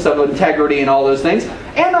importance of integrity and all those things,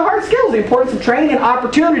 and the hard skills, the importance of training and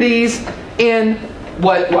opportunities in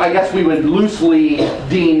what I guess we would loosely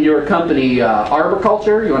deem your company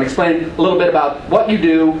arboriculture. You want to explain a little bit about what you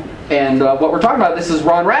do and what we're talking about? This is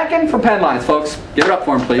Ron Rankin from Penn Lines, folks. Give it up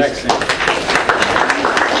for him, please. Excellent.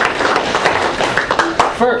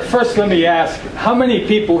 First, let me ask, how many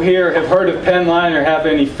people here have heard of Penn Line or have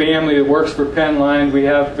any family that works for Penn Line? We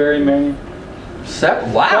have very many.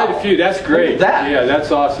 Wow. Quite a few. That's great. Look at that. Yeah,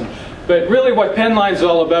 that's awesome. But really what Penn Line's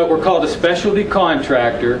all about, we're called a specialty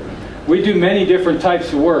contractor. We do many different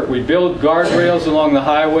types of work. We build guardrails along the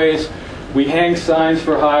highways. We hang signs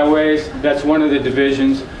for highways. That's one of the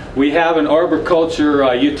divisions. We have an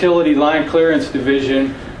arboriculture utility line clearance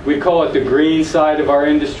division. We call it the green side of our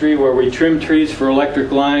industry, where we trim trees for electric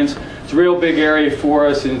lines. It's a real big area for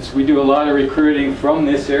us, and we do a lot of recruiting from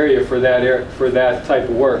this area for that type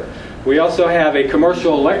of work. We also have a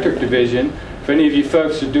commercial electric division. If any of you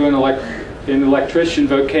folks are doing an electrician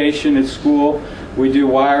vocation at school, we do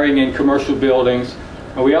wiring in commercial buildings.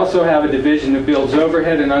 And we also have a division that builds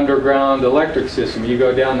overhead and underground electric system. You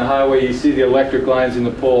go down the highway, you see the electric lines and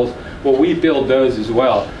the poles. Well, we build those as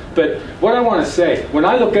well. But what I want to say, when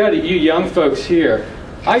I look out at you young folks here,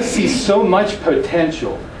 I see so much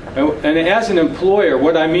potential. And as an employer,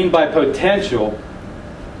 what I mean by potential,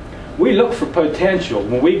 we look for potential.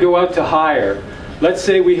 When we go out to hire, let's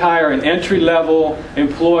say we hire an entry-level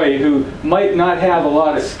employee who might not have a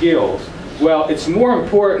lot of skills. Well, it's more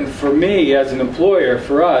important for me as an employer,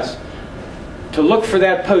 for us, to look for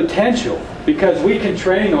that potential, because we can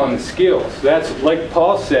train on the skills. That's, like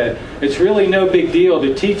Paul said, it's really no big deal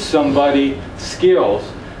to teach somebody skills,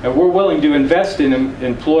 and we're willing to invest in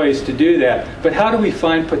employees to do that. But how do we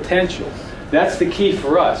find potential? That's the key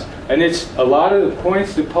for us. And it's a lot of the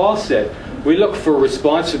points that Paul said. We look for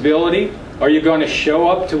responsibility. Are you going to show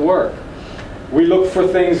up to work? We look for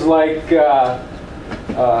things like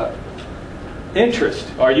interest.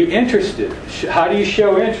 Are you interested? How do you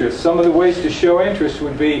show interest? Some of the ways to show interest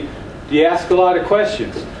would be, do you ask a lot of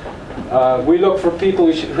questions? We look for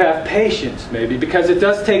people who have patience, maybe, because it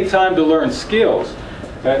does take time to learn skills.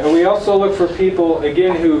 And we also look for people,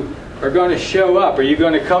 again, who are going to show up. Are you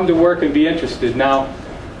going to come to work and be interested? Now,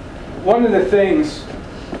 one of the things,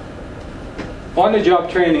 on-the-job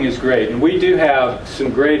training is great, and we do have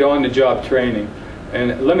some great on-the-job training.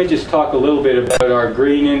 And let me just talk a little bit about our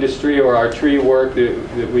green industry, or our tree work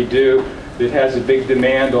that we do that has a big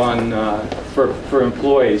demand on for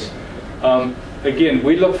employees. Again,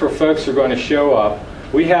 we look for folks who are going to show up.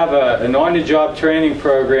 We have an on-the-job training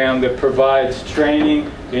program that provides training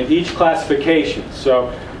in each classification.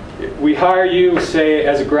 So we hire you, say,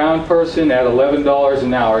 as a ground person at $11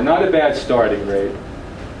 an hour. Not a bad starting rate.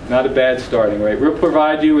 Not a bad starting rate. We'll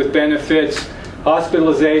provide you with benefits,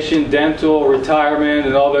 hospitalization, dental, retirement,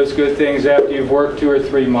 and all those good things after you've worked 2 or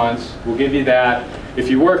 3 months. We'll give you that. If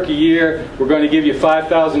you work a year, we're going to give you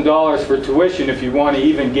 $5,000 for tuition if you want to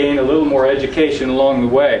even gain a little more education along the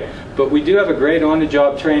way. But we do have a great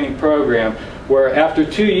on-the-job training program where after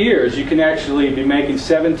 2 years you can actually be making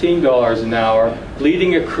 $17 an hour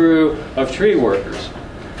leading a crew of tree workers.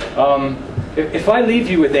 If I leave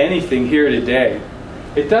you with anything here today,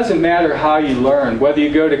 it doesn't matter how you learn, whether you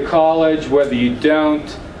go to college, whether you don't,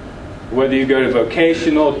 whether you go to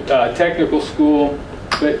vocational, technical school,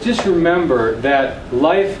 but just remember that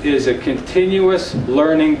life is a continuous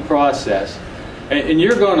learning process. And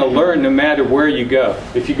you're going to learn no matter where you go.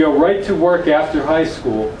 If you go right to work after high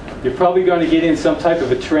school, you're probably going to get in some type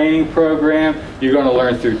of a training program. You're going to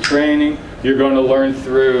learn through training. You're going to learn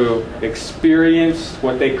through experience,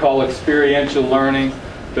 what they call experiential learning.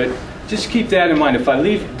 But just keep that in mind. If I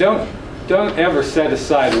leave, don't ever set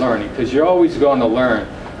aside learning, because you're always going to learn.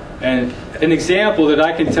 And an example that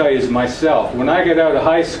I can tell you is myself. When I got out of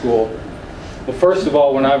high school, well, first of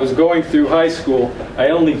all, when I was going through high school, I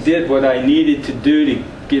only did what I needed to do to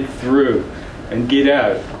get through and get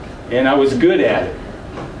out. And I was good at it.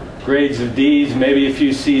 Grades of D's, maybe a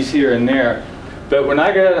few C's here and there. But when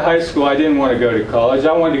I got out of high school, I didn't want to go to college.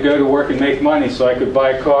 I wanted to go to work and make money so I could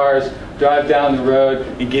buy cars, drive down the road,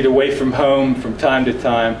 and get away from home from time to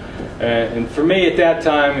time. And for me at that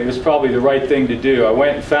time, it was probably the right thing to do. I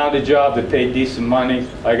went and found a job that paid decent money.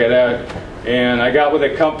 I got out, and I got with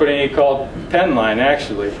a company called Penn Line,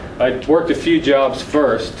 actually. I worked a few jobs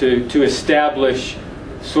first to establish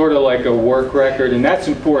sort of like a work record, and that's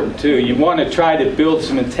important too. You want to try to build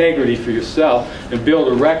some integrity for yourself and build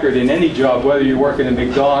a record in any job, whether you're working at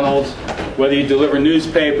McDonald's, whether you deliver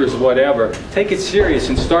newspapers, whatever. Take it serious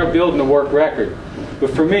and start building a work record. But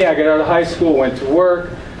for me, I got out of high school, went to work.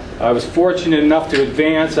 I was fortunate enough to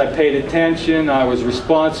advance. I paid attention. I was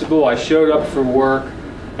responsible. I showed up for work.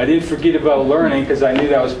 I didn't forget about learning because I knew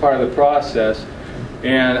that was part of the process.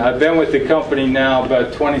 And I've been with the company now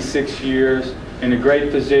about 26 years, in a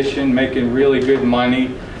great position, making really good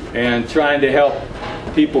money, and trying to help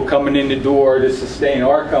people coming in the door to sustain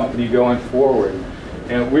our company going forward.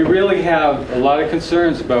 And we really have a lot of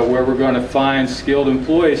concerns about where we're going to find skilled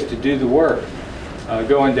employees to do the work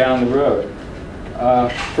going down the road.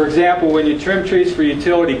 For example, when you trim trees for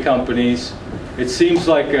utility companies, it seems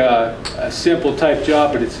like a simple type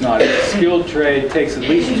job, but it's not. It's a skilled trade. It takes at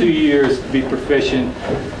least 2 years to be proficient.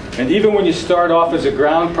 And even when you start off as a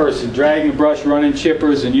ground person, dragging brush, running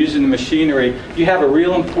chippers, and using the machinery, you have a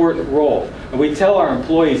real important role. And we tell our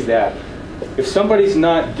employees that. If somebody's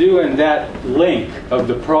not doing that link of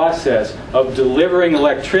the process of delivering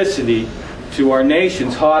electricity to our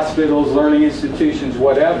nation's hospitals, learning institutions,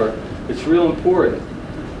 whatever, it's real important.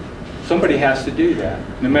 Somebody has to do that,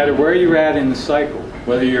 no matter where you're at in the cycle,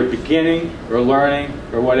 whether you're beginning or learning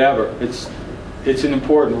or whatever. It's an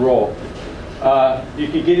important role. You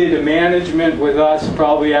could get into management with us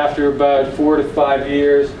probably after about 4 to 5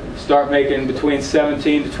 years, start making between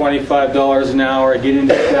 $17 to $25 an hour, get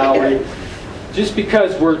into salary, just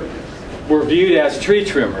because we're viewed as tree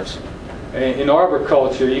trimmers. In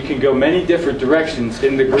arboriculture, you can go many different directions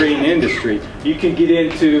in the green industry. You can get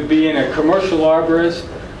into being a commercial arborist,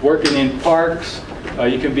 working in parks.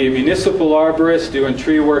 You can be a municipal arborist, doing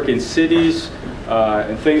tree work in cities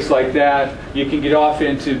and things like that. You can get off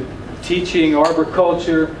into teaching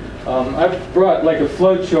arboriculture. I've brought like a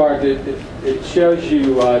flow chart that it shows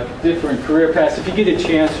you different career paths. If you get a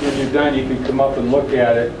chance when you're done, you can come up and look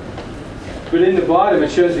at it. But in the bottom,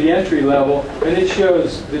 it shows the entry level, and it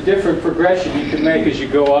shows the different progression you can make as you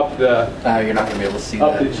go up the You're not going to be able to see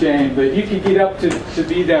up that. the chain. But you can get up to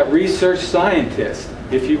be that research scientist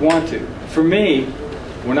if you want to. For me,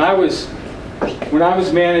 when I was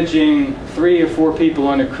managing 3 or 4 people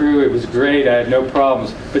on a crew, it was great. I had no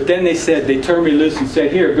problems. But then they turned me loose and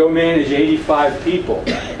said, here, go manage 85 people.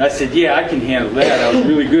 And I said, yeah, I can handle that. I was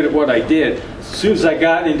really good at what I did. As soon as I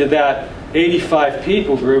got into that 85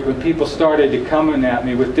 people group and people started to coming at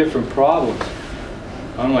me with different problems,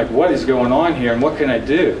 I'm like, what is going on here and what can I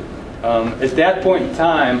do? At that point in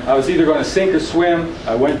time, I was either going to sink or swim.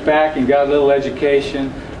 I went back and got a little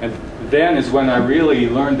education, and then is when I really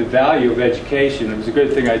learned the value of education. It was a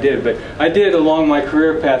good thing I did. But I did, along my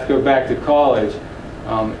career path, go back to college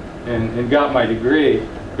and got my degree.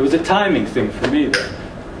 It was a timing thing for me, though.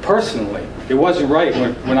 Personally, it wasn't right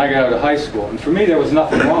when I got out of high school. And for me, there was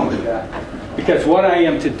nothing wrong with that. Because what I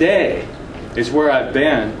am today is where I've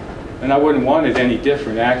been, and I wouldn't want it any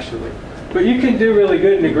different, actually. But you can do really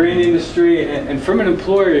good in the green industry, and from an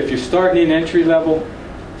employer, if you're starting in entry level,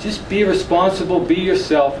 just be responsible, be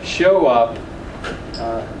yourself, show up,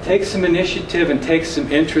 take some initiative and take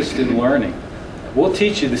some interest in learning. We'll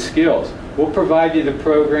teach you the skills. We'll provide you the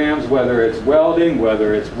programs, whether it's welding,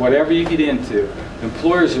 whether it's whatever you get into.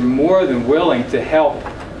 Employers are more than willing to help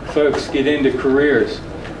folks get into careers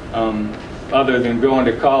other than going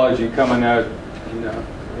to college and coming out,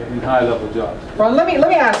 in high-level jobs. Ron, let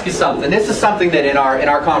me ask you something. This is something that in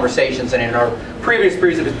our conversations and in our previous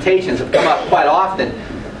presentations have come up quite often.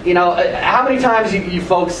 How many times you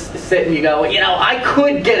folks sit and you go, I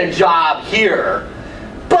could get a job here,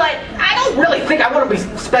 but I don't really think I want to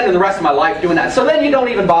be spending the rest of my life doing that. So then you don't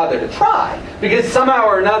even bother to try, because somehow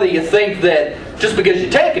or another you think that just because you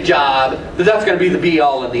take a job, that's going to be the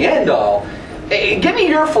be-all and the end-all. Give me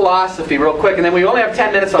your philosophy real quick, and then we only have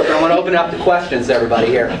 10 minutes left, and I want to open up the questions to everybody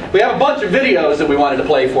here. We have a bunch of videos that we wanted to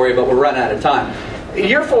play for you, but we're running out of time.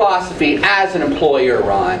 Your philosophy as an employer,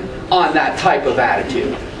 Ron, on that type of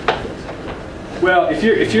attitude. Well,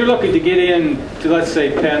 if you're looking to get into, let's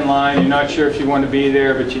say, Penn line, you're not sure if you want to be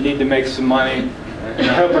there, but you need to make some money, and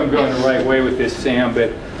I hope I'm going the right way with this, Sam, but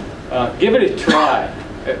give it a try.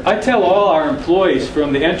 I tell all our employees,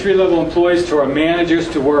 from the entry-level employees to our managers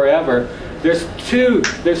to wherever, there's two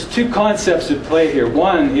concepts at play here.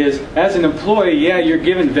 One is, as an employee, yeah, you're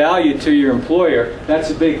giving value to your employer. That's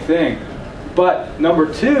a big thing. But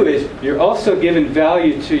number 2 is you're also giving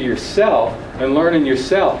value to yourself and learning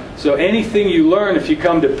yourself. So anything you learn, if you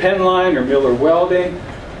come to Penn Line or Miller Welding,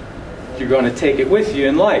 you're going to take it with you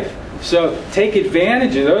in life. So take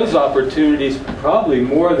advantage of those opportunities, probably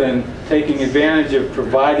more than taking advantage of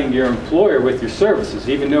providing your employer with your services,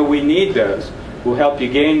 even though we need those. We'll help you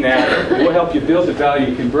gain that. We'll help you build the value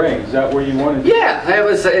you can bring. Is that where you want to do? Yeah,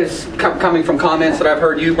 it's coming from comments that I've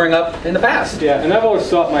heard you bring up in the past. Yeah, and I've always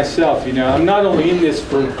thought myself, I'm not only in this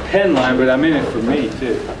for Penn Line, but I'm in it for me,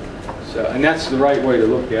 too. So, and that's the right way to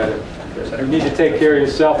look at it. You need to take care of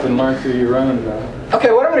yourself and learn through your own.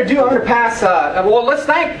 Okay, what I'm going to do, I'm going to pass, well, let's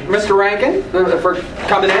thank Mr. Rankin for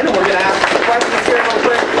coming in, and we're going to ask some questions here real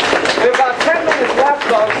quick. We have about 10 minutes left,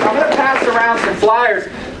 folks. I'm going to pass around some flyers.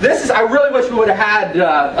 I really wish we would have had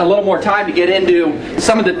a little more time to get into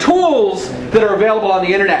some of the tools that are available on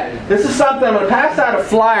the internet. This is something, I'm going to pass out a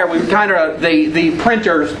flyer. We've kind of, the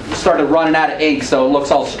printer started running out of ink, so it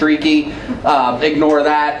looks all streaky. Ignore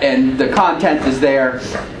that, and the content is there.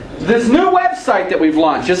 This new website that we've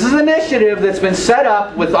launched, this is an initiative that's been set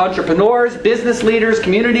up with entrepreneurs, business leaders,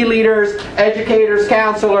 community leaders, educators,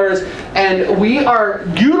 counselors, and we are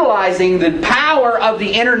utilizing the power of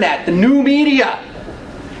the internet, the new media.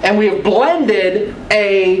 And we have blended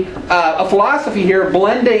a philosophy here,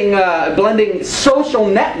 blending social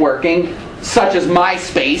networking, such as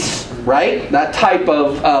MySpace, right? That type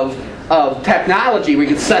of technology where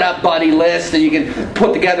you can set up buddy lists and you can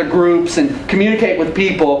put together groups and communicate with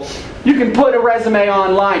people. You can put a resume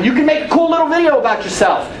online. You can make a cool little video about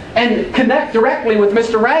yourself and connect directly with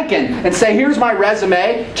Mr. Rankin and say, here's my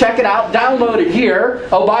resume, check it out, download it here.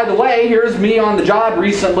 Oh, by the way, here's me on the job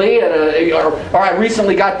recently, or I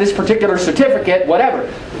recently got this particular certificate, whatever.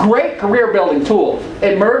 Great career building tool.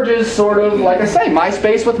 It merges sort of, like I say,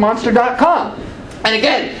 MySpace with Monster.com. And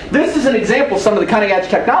again, this is an example of some of the cutting edge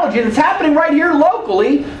technology that's happening right here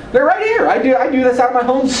locally. They're right here. I do this out of my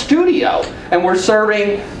home studio. And we're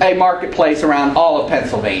serving a marketplace around all of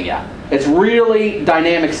Pennsylvania. It's really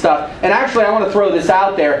dynamic stuff. And actually, I want to throw this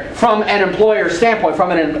out there from an employer standpoint,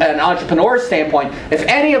 from an entrepreneur standpoint. If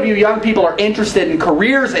any of you young people are interested in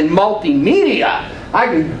careers in multimedia, I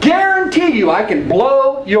can guarantee you I can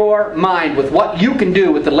blow your mind with what you can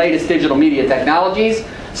do with the latest digital media technologies.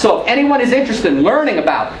 So if anyone is interested in learning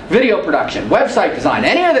about video production, website design,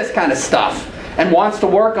 any of this kind of stuff, and wants to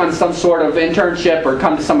work on some sort of internship or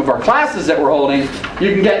come to some of our classes that we're holding,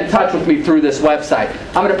 you can get in touch with me through this website.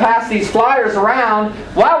 I'm going to pass these flyers around.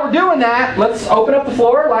 While we're doing that, let's open up the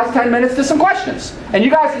floor, last 10 minutes, to some questions. And you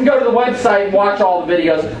guys can go to the website and watch all the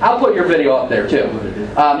videos. I'll put your video up there too.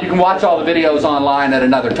 You can watch all the videos online at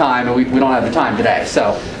another time, and we don't have the time today.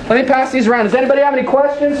 So let me pass these around. Does anybody have any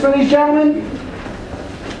questions for these gentlemen?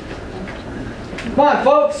 Come on,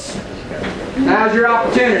 folks. Now's your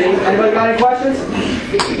opportunity. Anybody got any questions?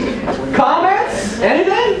 Comments?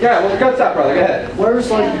 Anything? Yeah, what's up, brother? Go ahead. Where's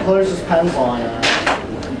the closest Penn line at?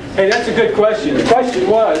 Hey, that's a good question. The question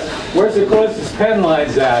was, where's the closest Penn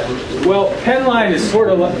line's at? Well, Penn line is sort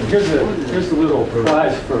of like, here's a little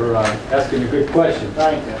prize for asking a good question.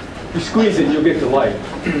 Thank you. You squeeze it, you'll get the light.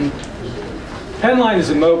 Penn Line is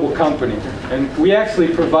a mobile company, and we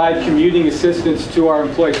actually provide commuting assistance to our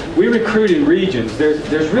employees. We recruit in regions.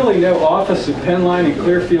 There's really no office of Penn Line in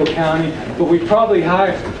Clearfield County, but we probably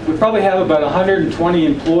have about 120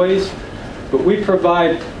 employees. But we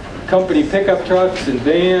provide company pickup trucks and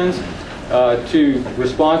vans to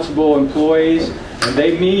responsible employees, and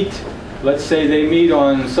they meet. Let's say they meet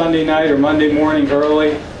on Sunday night or Monday morning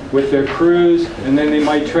early with their crews, and then they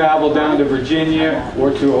might travel down to Virginia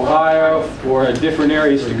or to Ohio or different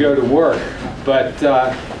areas to go to work. But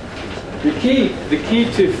the key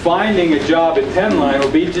to finding a job at Penn Line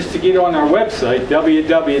will be just to get on our website,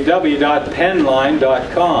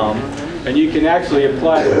 www.pennline.com, and you can actually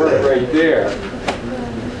apply to work right there.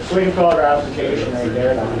 So we can fill out our application right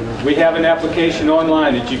there. We have an application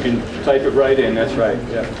online that you can type it right in. That's right.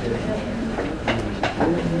 Yeah.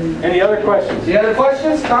 Any other questions? Any other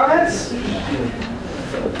questions, comments?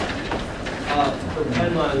 For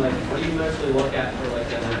Penn Line, like, what do you mostly look at for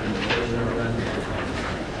like an application or a resume?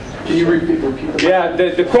 Can you repeat that? Yeah,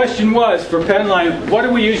 the question was, for Penn Line, what do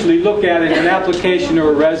we usually look at in an application or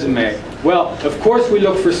a resume? Well, of course we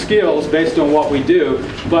look for skills based on what we do,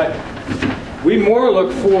 but we more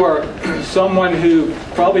look for someone who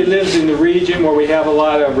probably lives in the region where we have a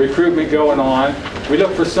lot of recruitment going on. We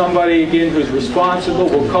look for somebody, again, who's responsible.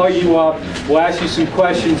 We'll call you up. We'll ask you some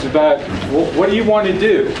questions about, well, what do you want to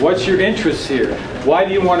do? What's your interests here? Why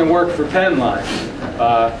do you want to work for Penn Line?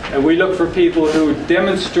 And we look for people who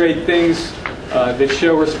demonstrate things that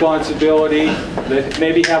show responsibility, that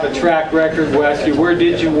maybe have a track record. We'll ask you, where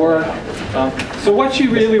did you work? So what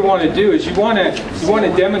you really want to do is you want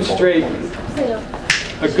to demonstrate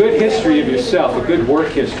a good history of yourself, a good work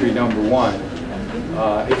history, number one.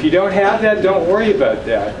 If you don't have that, don't worry about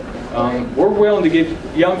that. We're willing to give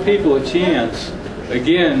young people a chance.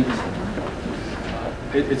 Again,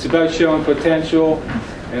 it's about showing potential,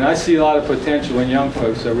 and I see a lot of potential in young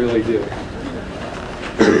folks, I really do.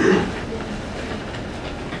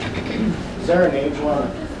 Is there an age limit?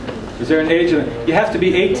 Is there an age limit? You have to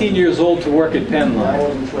be 18 years old to work at Penn I line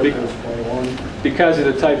wasn't sure if it was 21. because of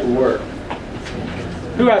the type of work.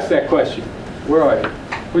 Who asked that question? Where are you?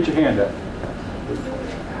 Put your hand up.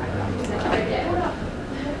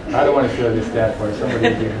 I don't want to throw this that far. Somebody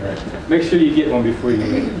will get hurt. Make sure you get one before you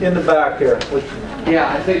leave. In the back here.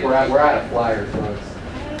 Yeah, I think we're out of flyers, folks.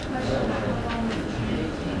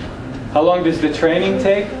 How long does the training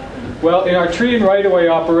take? Well, in our tree and right-of-way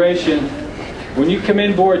operation, when you come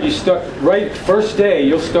in board, you start right first day.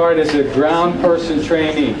 You'll start as a ground person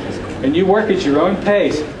trainee, and you work at your own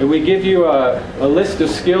pace. And we give you a list of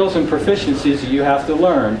skills and proficiencies that you have to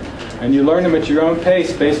learn, and you learn them at your own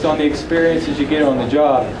pace based on the experiences you get on the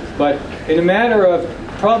job. But in a matter of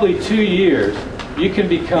probably 2 years, you can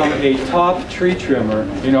become a top tree trimmer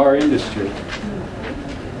in our industry.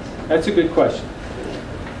 That's a good question.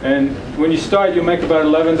 And when you start, you'll make about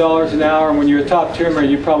 $11 an hour, and when you're a top trimmer,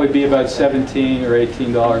 you'll probably be about $17 or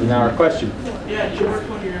 $18 an hour. Question? Yeah, do you work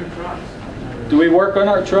on your own trucks? Do we work on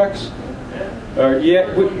our trucks? Yeah.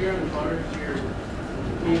 Yeah. You work on your own cars, your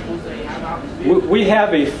vehicles that you have out in the field? We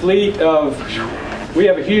have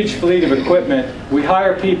a huge fleet of equipment. We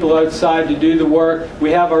hire people outside to do the work. We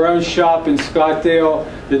have our own shop in Scottsdale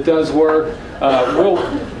that does work.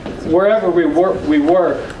 Wherever we work,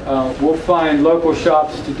 we'll find local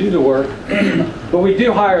shops to do the work. But we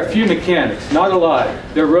do hire a few mechanics, not a lot.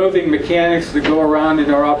 They're roving mechanics that go around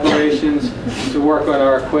in our operations to work on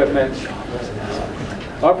our equipment.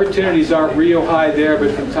 Opportunities aren't real high there,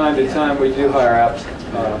 but from time to time we do hire out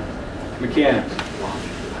mechanics.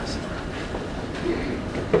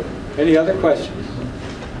 Any other questions?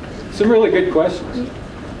 Some really good questions.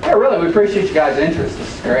 Yeah, really, we appreciate you guys' interest.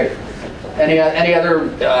 This is great. Any other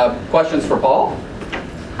questions for Paul?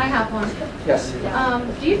 I have one. Yes.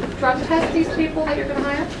 Do you drug test these people that you're going to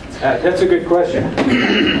hire? That's a good question.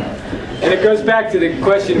 And it goes back to the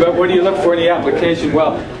question about what do you look for in the application.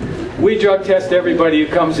 Well, we drug test everybody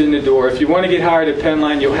who comes in the door. If you want to get hired at Penn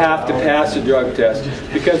Line, you'll have to pass a drug test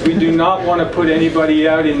because we do not want to put anybody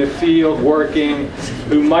out in the field working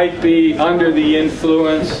who might be under the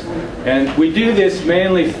influence. And we do this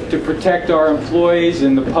mainly to protect our employees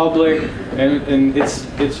and the public, and it's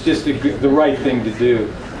just the right thing to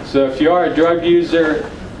do. So if you are a drug user,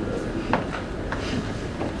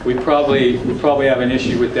 we probably have an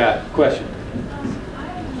issue with that. Question?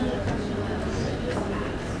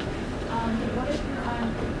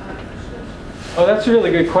 Oh, that's a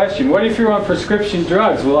really good question. What if you're on prescription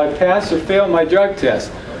drugs? Will I pass or fail my drug test?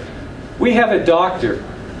 We have a doctor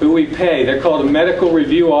who we pay. They're called a medical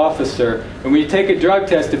review officer. And when you take a drug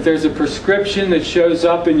test, if there's a prescription that shows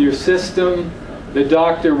up in your system, the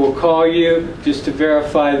doctor will call you just to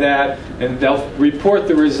verify that, and they'll report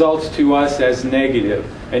the results to us as negative,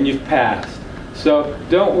 and you've passed. So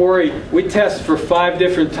don't worry. We test for 5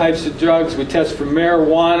 different types of drugs. We test for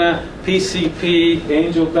marijuana, PCP,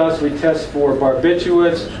 angel dust. We test for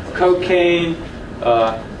barbiturates, cocaine,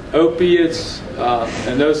 opiates,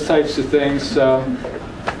 and those types of things. So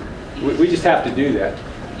we just have to do that.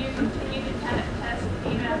 Do you continue to test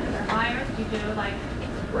even after they're hired? Do you do like...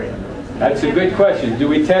 That's a good question. Do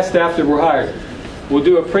we test after we're hired? We'll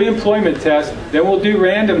do a pre-employment test, then we'll do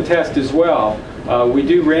random test as well. We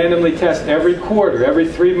do randomly test every quarter, every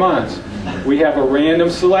 3 months. We have a random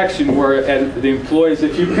selection where the employees,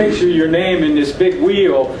 if you picture your name in this big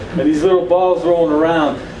wheel and these little balls rolling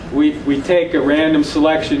around, we take a random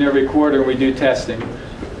selection every quarter and we do testing.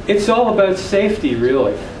 It's all about safety,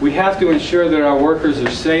 really. We have to ensure that our workers are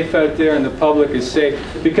safe out there and the public is safe.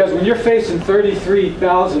 Because when you're facing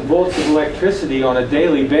 33,000 volts of electricity on a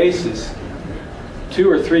daily basis, 2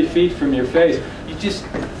 or 3 feet from your face,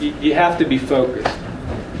 you have to be focused.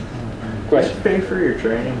 Question? You pay for your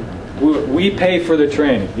training? We pay for the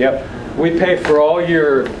training, yep. We pay for all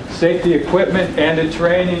your safety equipment and the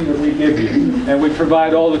training that we give you. And we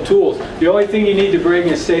provide all the tools. The only thing you need to bring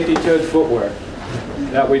is safety-toed footwear.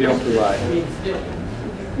 That we don't provide.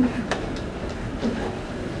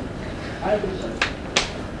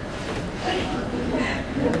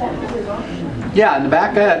 Yeah, in the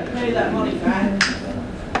back. Pay that money back.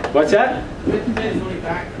 What's that? You have to pay the money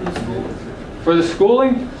back for the school. For the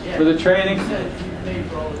schooling? Yeah. For the training? You said if you pay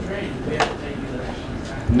for all the training, we have to take you that money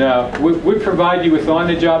back. No. We provide you with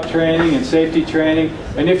on-the-job training and safety training.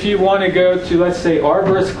 And if you want to go to, let's say,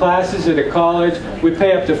 arborist classes at a college, we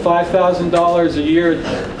pay up to $5,000 a year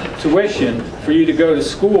tuition for you to go to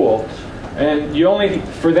school. And you only,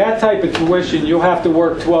 for that type of tuition, you'll have to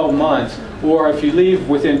work 12 months. Or if you leave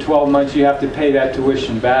within 12 months, you have to pay that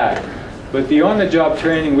tuition back. But the on-the-job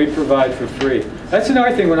training we provide for free. That's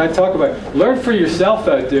another thing when I talk about, learn for yourself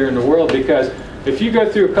out there in the world, because If you go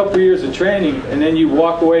through a couple years of training and then you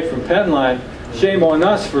walk away from Penn line, shame on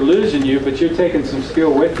us for losing you, but you're taking some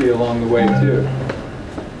skill with you along the way too.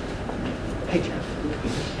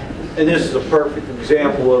 And this is a perfect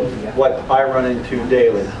example of what I run into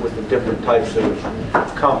daily with the different types of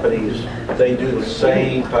companies. They do the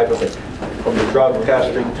same type of thing, from the drug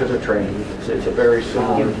testing to the training. It's a very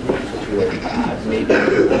similar situation.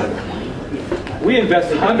 We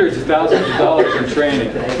invest hundreds of thousands of dollars in training.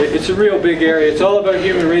 It's a real big area. It's all about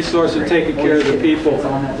human resource and taking care of the people.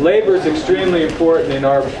 Labor is extremely important in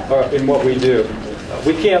what we do.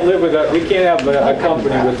 We can't live without. We can't have a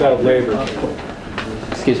company without labor.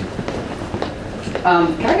 Excuse me.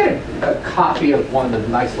 Can I get a copy of one of the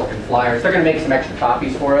nice looking flyers? They're going to make some extra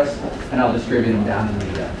copies for us, and I'll distribute them down in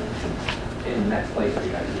the next place for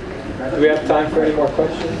you guys. Do we have time for any more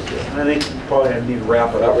questions? I think we probably need to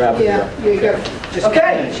wrap it up. Yeah, you got just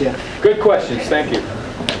Okay. minutes, yeah. Good questions. Thank you.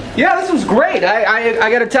 Yeah, this was great. I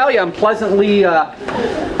got to tell you, I'm pleasantly,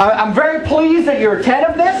 I'm very pleased at your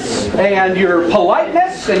attentiveness and your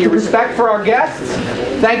politeness and your respect for our guests.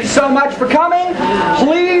 Thank you so much for coming.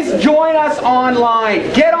 Please join us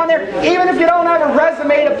online. Get on there. Even if you don't have a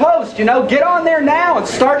resume to post, get on there now and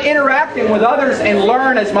start interacting with others and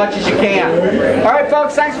learn as much as you can. All right,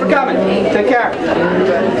 folks, thanks for coming. Take care.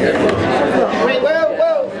 Wait, whoa,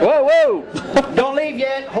 whoa. Whoa, whoa.